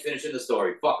 But he ain't finishing the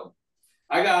story. Fuck him.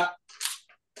 I got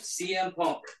CM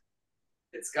Punk.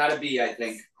 It's got to be, I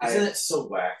think. Isn't it so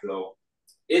whack, though?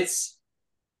 It's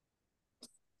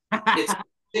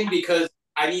because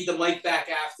I need the mic back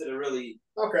after to really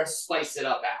spice it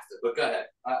up after. But go ahead.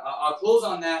 I'll close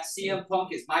on that. CM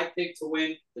Punk is my pick to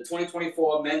win the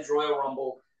 2024 Men's Royal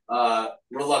Rumble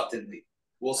reluctantly.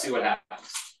 We'll see what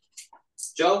happens.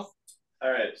 Joe?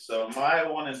 All right, so my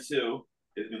 1 and 2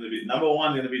 is going to be number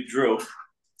 1 going to be Drew,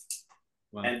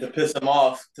 and to piss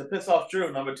off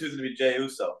Drew, number 2 is going to be Jey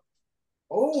Uso.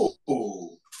 Oh,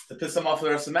 to piss him off for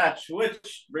the rest of the match,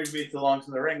 which brings me to longest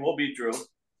in the ring, will be Drew.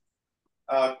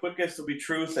 Quickest will be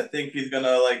Truth. I think he's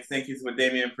gonna think he's with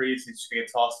Damian Priest. He's just gonna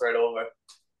get tossed right over.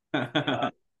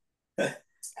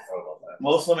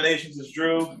 Most eliminations is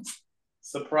Drew.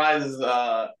 Surprise is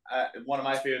one of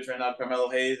my favorites right now, Carmelo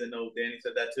Hayes. I know Danny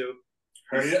said that too.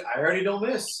 I heard he don't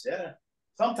miss. Yeah,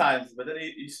 sometimes, but then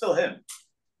he's still him.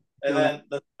 And then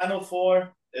the final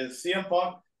four is CM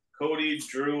Punk, Cody,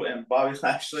 Drew, and Bobby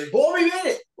Lashley. Bobby made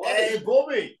it. Hey,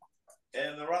 Bobby.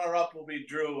 And the runner-up will be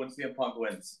Drew when CM Punk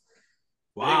wins.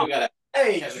 Wow.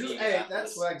 Hey, Drew,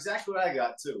 that's exactly what I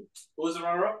got too. Who was the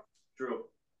runner-up? Drew.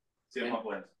 CM Punk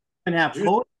wins. And have Drew's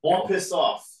Cody. all pissed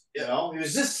off. You know, he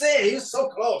was just saying he was so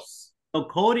close. So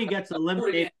Cody gets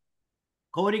eliminated.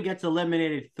 Cody gets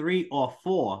eliminated 3 or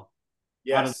 4.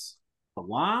 Yes.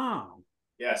 Wow.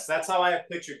 Yes, that's how I have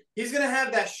pictured. He's gonna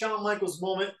have that Shawn Michaels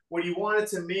moment when he wanted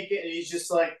to make it, and he's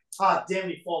just like, damn,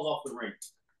 he falls off the ring,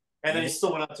 and then he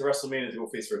still went out to WrestleMania to go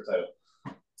face for a title.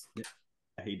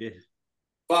 Yeah, he did.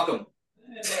 Fuck him.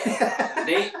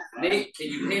 Nate, can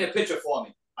you paint a picture for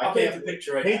me? I'll paint the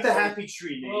picture right Paint now. the happy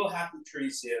tree, Nate. Little happy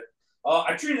trees here.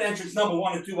 I treated entrance number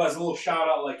 1 and 2 as a little shout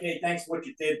out, like, hey, thanks for what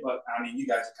you did, but I mean, you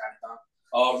guys are kind of done.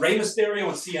 Rey Mysterio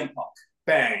and CM Punk.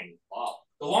 Bang. Wow.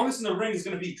 The longest in the ring is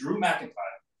going to be Drew McIntyre.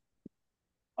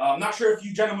 I'm not sure if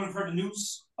you gentlemen have heard the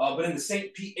news, but in the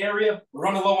St. Pete area, we're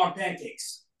running low on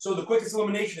pancakes. So the quickest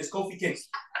elimination is Kofi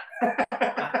Kingston.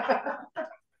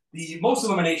 The most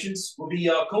eliminations will be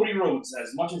Cody Rhodes,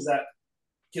 as much as that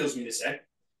kills me to say.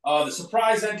 The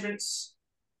surprise entrance,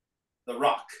 The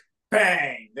Rock.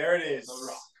 Bang. There it is.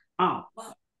 The Rock.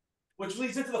 Oh. Which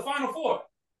leads into the final four.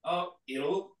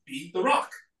 It'll be The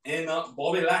Rock and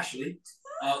Bobby Lashley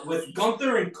with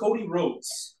Gunther and Cody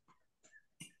Rhodes.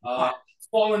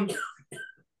 Falling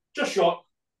just short.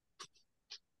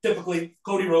 Typically,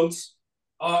 Cody Rhodes.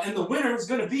 And the winner is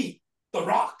going to be The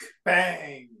Rock.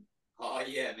 Bang. Oh,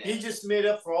 yeah, man. He just made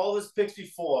up for all his picks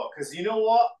before, because you know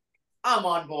what? I'm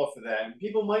on board for that. And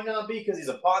people might not be because he's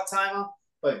a part-timer,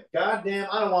 but goddamn,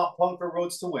 I don't want Punk or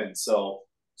Rhodes to win. So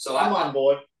I'm on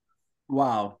board.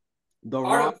 Wow.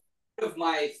 Part of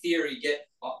my theory,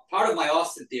 part of my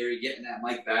Austin theory getting that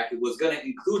mic back, it was going to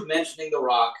include mentioning The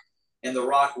Rock and The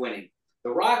Rock winning. The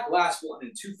Rock last won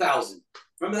in 2000.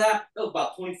 Remember that? That was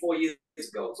about 24 years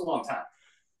ago. It's a long time.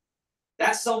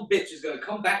 That son bitch is going to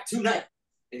come back tonight,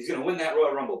 and he's going to win that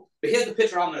Royal Rumble. But here's the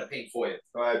picture I'm going to paint for you.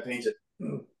 All right, paint it.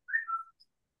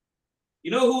 You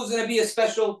know who's going to be a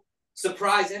special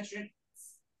surprise entrant?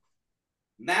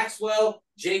 Maxwell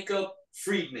Jacob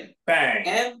Friedman. Bang.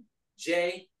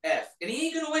 MJF. And he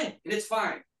ain't going to win, and it's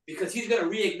fine, because he's going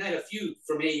to reignite a feud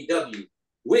from AEW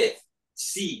with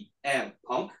CM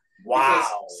Punk. Wow.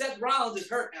 Because Seth Rollins is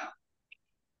hurt now.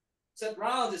 Seth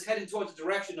Rollins is heading towards the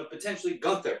direction of potentially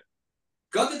Gunther.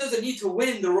 Gunther doesn't need to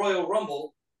win the Royal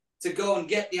Rumble to go and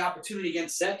get the opportunity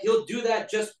against Seth. He'll do that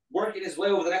just working his way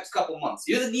over the next couple months.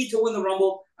 He doesn't need to win the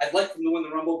Rumble. I'd like him to win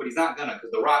the Rumble, but he's not gonna because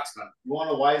The Rock's gonna. You want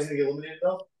to know why he's going to get eliminated,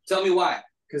 though? Tell me why.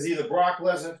 Because either Brock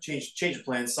Lesnar change of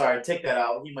plans. Sorry, take that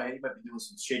out. He might be doing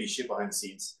some shady shit behind the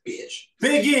scenes. Bitch.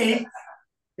 Big E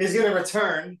is going to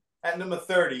return at number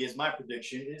 30 is my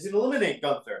prediction. He's going to eliminate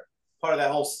Gunther. Part of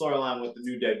that whole storyline with the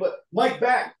New Day. But Mike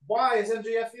back, why is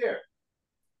MJF here?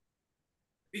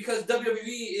 Because WWE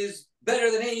is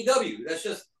better than AEW. That's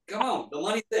just, come on. The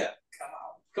money's there.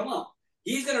 Come on.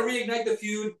 He's going to reignite the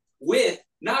feud with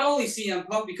not only CM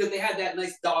Punk, because they had that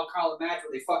nice dog collar match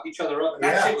where they fucked each other up. And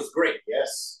that shit was great.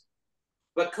 Yes.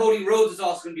 But Cody Rhodes is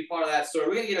also going to be part of that story.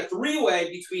 We're going to get a three-way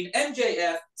between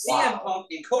MJF, CM Punk,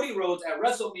 and Cody Rhodes at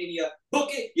WrestleMania.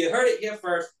 Book it. You heard it here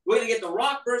first. We're going to get The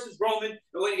Rock versus Roman. And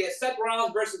we're going to get Seth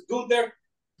Rollins versus Gunther.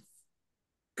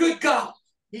 Good God.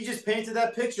 He just painted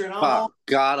that picture, and I'm all...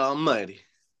 God almighty.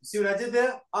 You see what I did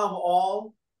there? I'm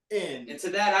all in. And to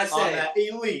that I say... on that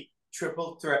elite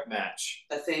triple threat match.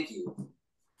 Thank you.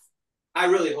 I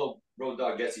really hope Road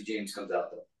Dogg Jesse James comes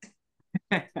out,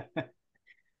 though.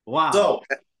 Wow. So,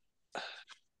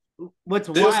 what's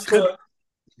wild? Go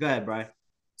ahead, Brian.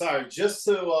 Sorry, just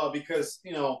to, because,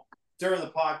 during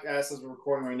the podcast as we're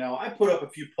recording right now, I put up a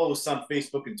few posts on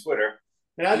Facebook and Twitter,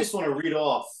 and I just want to read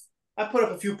off. I put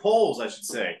up a few polls, I should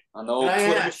say. On the old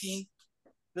Twitter machine?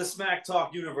 The Smack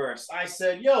Talk universe. I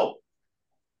said, yo,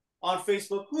 on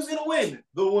Facebook, who's going to win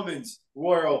the Women's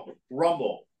Royal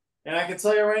Rumble? And I can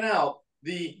tell you right now,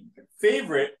 the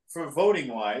favorite for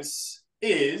voting-wise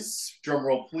is,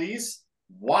 drumroll please,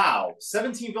 wow,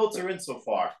 17 votes are in so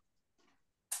far.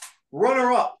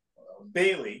 Runner-up,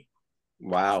 Bayley.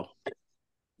 Wow.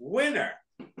 Winner,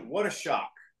 what a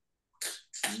shock,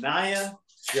 Nia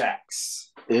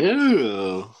Jax.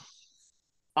 Ew.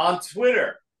 On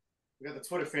Twitter, we got the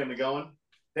Twitter family going.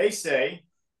 They say,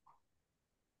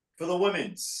 for the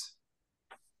women's,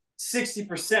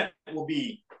 60% will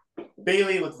be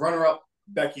Bayley with runner-up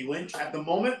Becky Lynch at the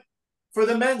moment. For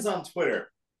the men's on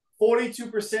Twitter,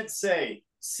 42% say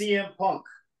CM Punk.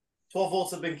 12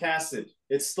 votes have been casted.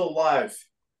 It's still live.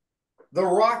 The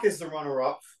Rock is the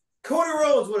runner-up. Cody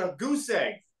Rhodes with a goose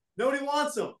egg. Nobody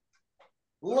wants him.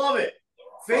 Love it.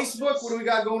 Facebook, what do we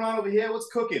got going on over here? What's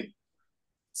cooking?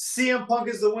 CM Punk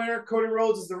is the winner. Cody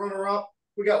Rhodes is the runner-up.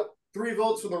 We got 3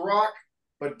 votes for The Rock.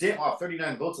 But damn,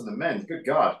 39 votes on the men. Good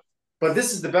God. But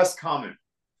this is the best comment.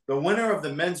 The winner of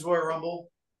the Men's Royal Rumble,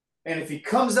 and if he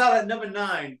comes out at number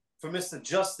 9 for Mr.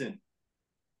 Justin,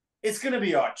 it's going to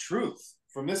be R-Truth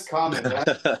from this comment.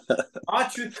 Right?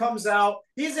 R-Truth comes out.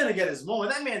 He's going to get his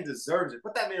moment. That man deserves it.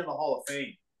 Put that man in the Hall of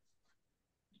Fame.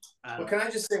 But can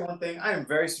I just say one thing? I am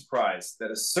very surprised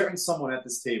that a certain someone at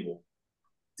this table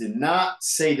did not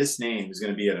say this name is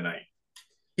going to be here tonight.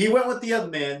 He went with the other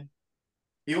man.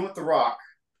 He went with The Rock.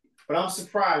 But I'm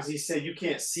surprised he said, you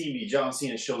can't see me. John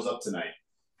Cena shows up tonight.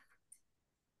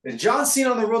 Is John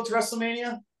Cena on the road to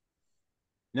WrestleMania?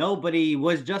 No, but he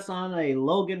was just on a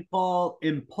Logan Paul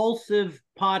impulsive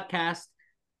podcast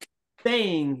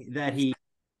saying that he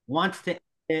wants to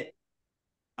hit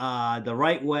the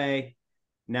right way.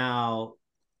 Now,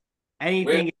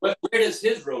 anything... Where does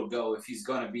his road go if he's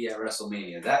going to be at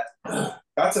WrestleMania?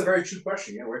 That's a very true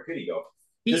question. Yeah, where could he go?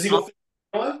 Does he go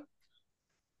on?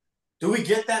 Do we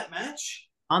get that match?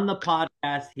 On the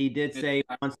podcast, he did say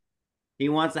he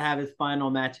wants to have his final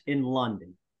match in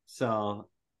London. So,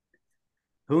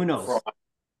 who knows?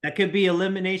 That could be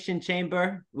Elimination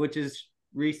Chamber, which is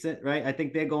recent, right? I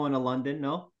think they're going to London,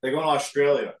 no? They're going to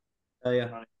Australia. Oh,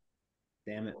 yeah.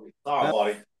 Damn it. Sorry,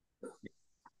 buddy.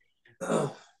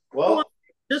 Well,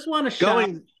 just want to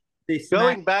shout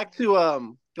going back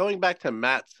to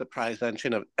Matt's surprise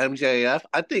entry of MJF.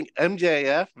 I think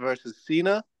MJF versus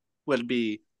Cena would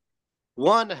be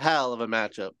one hell of a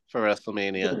matchup for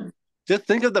WrestleMania. Just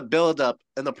think of the build-up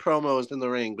and the promos in the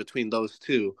ring between those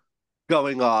two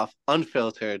going off,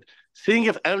 unfiltered. Seeing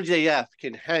if MJF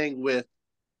can hang with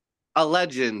a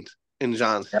legend in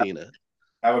John Cena.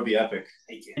 That would be epic.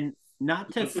 And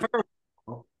not to further,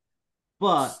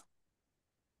 but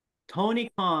Tony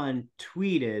Khan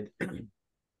tweeted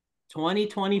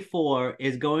 2024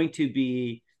 is going to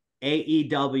be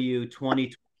AEW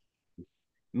 2020,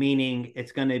 meaning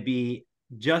it's going to be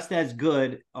just as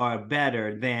good or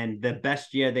better than the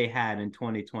best year they had in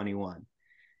 2021.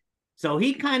 So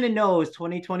he kind of knows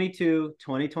 2022,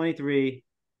 2023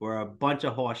 were a bunch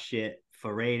of horse shit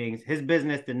for ratings. His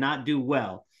business did not do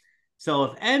well. So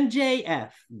if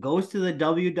MJF goes to the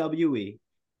WWE,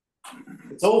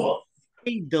 it's over.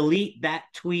 Delete that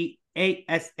tweet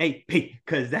ASAP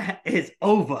because that is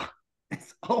over.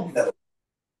 It's over.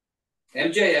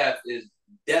 MJF is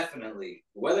definitely,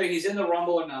 whether he's in the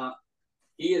Rumble or not,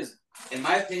 he is, in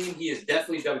my opinion, he is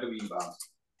definitely WWE bound.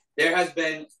 There has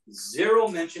been zero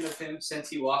mention of him since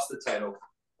he lost the title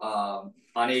on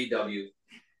AEW.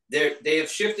 They have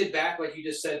shifted back, like you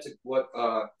just said, to what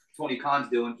Tony Khan's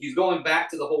doing. He's going back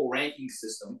to the whole ranking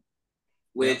system,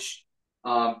 which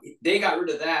they got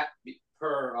rid of that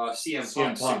per CM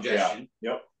Punk's suggestion.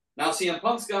 Yeah. Yep. Now CM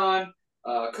Punk's gone,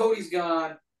 Cody's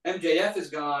gone, MJF is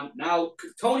gone. Now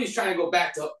Tony's trying to go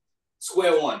back to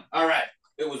square one. All right.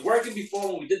 It was working before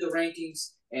when we did the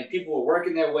rankings and people were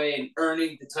working their way and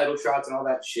earning the title shots and all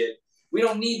that shit. We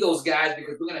don't need those guys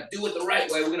because we're going to do it the right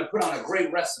way. We're going to put on a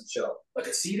great wrestling show. Like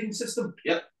a seeding system?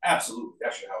 Yep. Absolutely.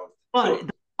 That's how it But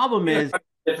the problem is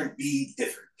different be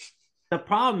different. The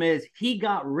problem is he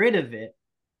got rid of it.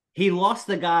 He lost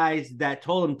the guys that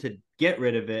told him to get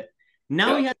rid of it.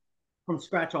 Now he has to from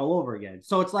scratch all over again.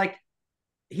 So it's like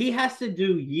he has to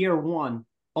do year one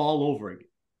all over again,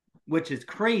 which is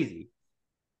crazy.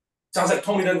 Sounds like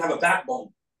Tony doesn't have a backbone.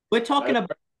 We're talking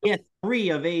about year 3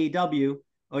 of AEW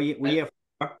or year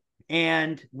 4,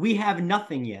 and we have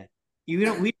nothing yet. We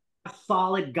have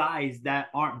solid guys that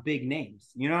aren't big names.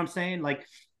 You know what I'm saying? Like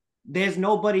there's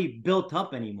nobody built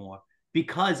up anymore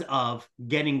because of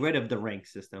getting rid of the rank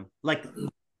system. Like,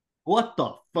 what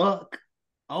the fuck?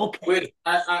 Okay. Wait,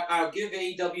 I'll give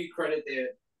AEW credit there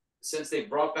since they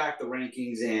brought back the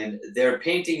rankings and they're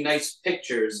painting nice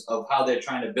pictures of how they're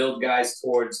trying to build guys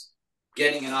towards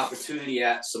getting an opportunity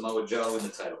at Samoa Joe in the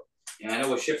title. And I know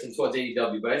we're shifting towards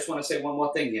AEW, but I just want to say one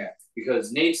more thing here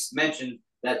because Nate's mentioned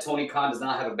that Tony Khan does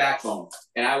not have a backbone.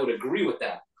 And I would agree with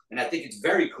that. And I think it's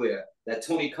very clear that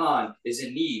Tony Khan is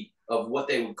in need of what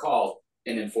they would call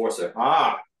an enforcer. Tony,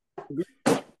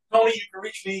 you can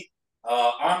reach me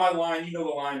on my line. You know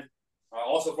the line.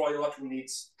 Also for all your electrical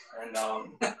needs. And I'll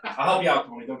help you out,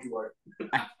 Tony. Don't you worry.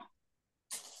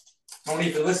 Tony,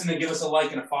 if you're listening, give us a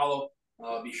like and a follow.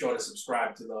 Be sure to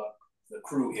subscribe to the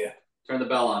crew here. Turn the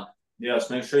bell on. Yes,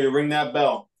 make sure you ring that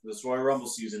bell for this Royal Rumble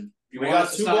season. We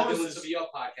got 2 bonuses to be your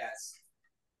podcast.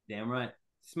 Damn right.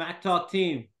 Smack Talk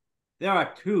team, there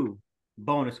are 2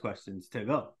 bonus questions to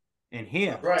go. And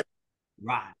here,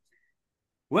 right.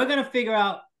 We're going to figure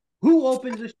out who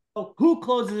opens the show, who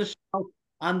closes the show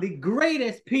on the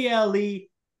greatest PLE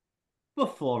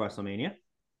before WrestleMania.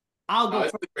 I'll go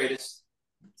it's the greatest.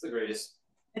 It's the greatest.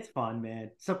 It's fun, man.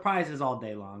 Surprises all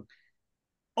day long.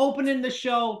 Opening the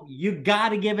show, you got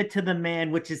to give it to the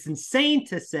man, which is insane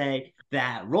to say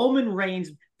that Roman Reigns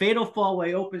Fatal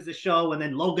 4-Way opens the show and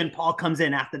then Logan Paul comes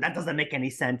in after. That doesn't make any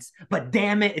sense. But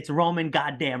damn it, it's Roman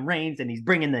goddamn Reigns and he's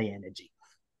bringing the energy.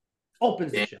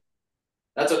 Opens the show.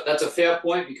 That's a fair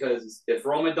point because if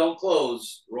Roman don't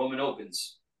close, Roman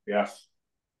opens. Yes.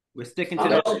 We're sticking to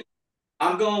that.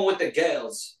 I'm going with the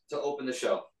Gales to open the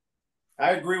show.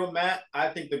 I agree with Matt. I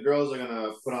think the girls are going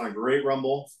to put on a great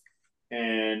Rumble.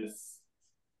 And,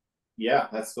 yeah,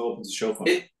 that's what opens the show for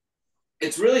me.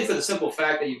 It's really for the simple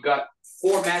fact that you've got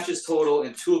 4 matches total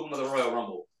and 2 of them are the Royal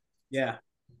Rumble. Yeah.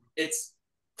 I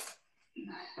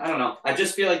don't know. I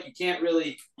just feel like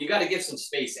you got to give some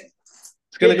spacing.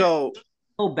 It's going to go.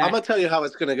 I'm going to tell you how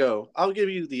it's going to go. I'll give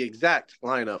you the exact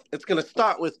lineup. It's going to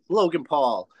start with Logan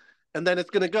Paul, and then it's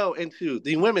going to go into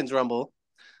the Women's Rumble.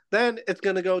 Then it's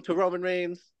going to go to Roman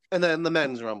Reigns, and then the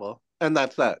Men's Rumble. And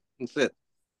that's that. That's it.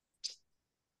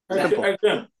 Hey,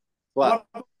 Jim. What?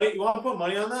 You want to put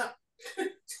money on that?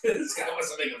 This guy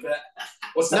wants to make a bet.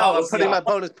 What's that? No, I'm putting my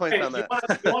bonus points on that.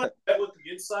 You want to bet with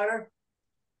the insider?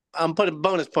 I'm putting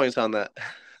bonus points on that.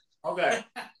 Okay.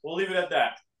 We'll leave it at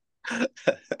that.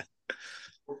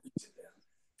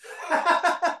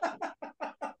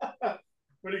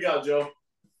 What do you got, Joe?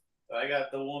 I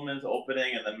got the women's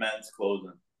opening and the men's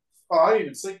closing. Oh, I didn't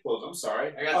even say close. I'm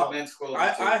sorry. I got the men's closing.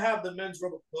 I have the men's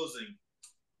Rumble closing.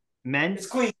 Men? It's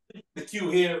clean. The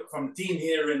cue here from the team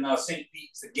here in St.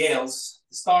 Pete's, the Gales,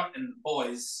 to start, and the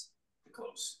boys to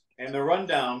close. And the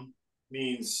rundown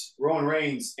means Roman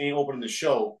Reigns ain't opening the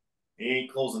show. He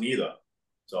ain't closing either.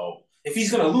 So if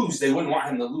he's going to lose, they wouldn't want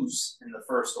him to lose in the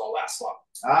first or last slot.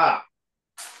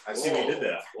 I see what you did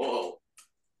there. Whoa.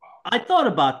 I thought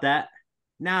about that.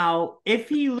 Now, if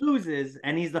he loses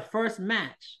and he's the first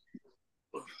match,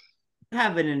 you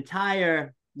have an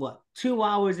entire, 2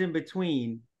 hours in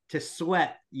between to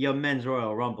sweat your men's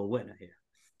Royal Rumble winner here.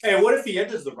 Hey, what if he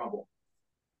enters the Rumble?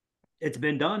 It's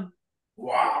been done.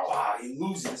 Wow. He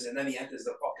loses and then he enters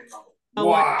the fucking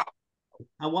Rumble. Wow.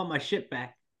 I want my shit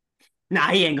back. Nah,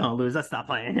 he ain't gonna lose. Let's stop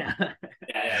playing.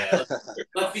 Yeah.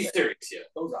 Let's be serious here.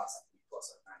 Those are some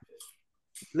plus.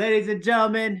 Ladies and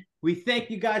gentlemen, We thank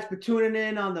you guys for tuning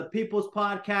in on the People's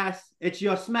Podcast. It's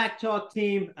your Smack Talk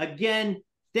team. Again,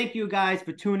 thank you guys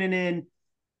for tuning in.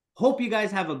 Hope you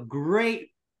guys have a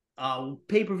great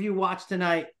pay-per-view watch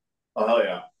tonight. Oh, hell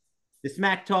yeah. The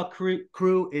Smack Talk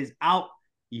crew is out.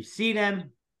 You see them,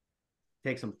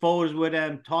 take some photos with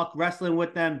them, talk wrestling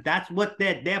with them. That's what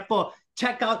they're there for.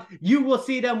 Check out, you will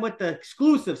see them with the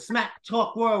exclusive Smack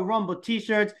Talk Royal Rumble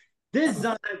t-shirts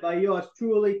designed by yours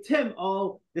truly, Tim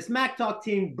O. The Smack Talk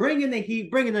team, bringing the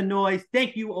heat, bringing the noise.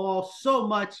 Thank you all so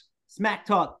much. Smack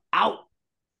Talk out.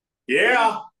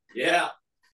 Yeah. Yeah.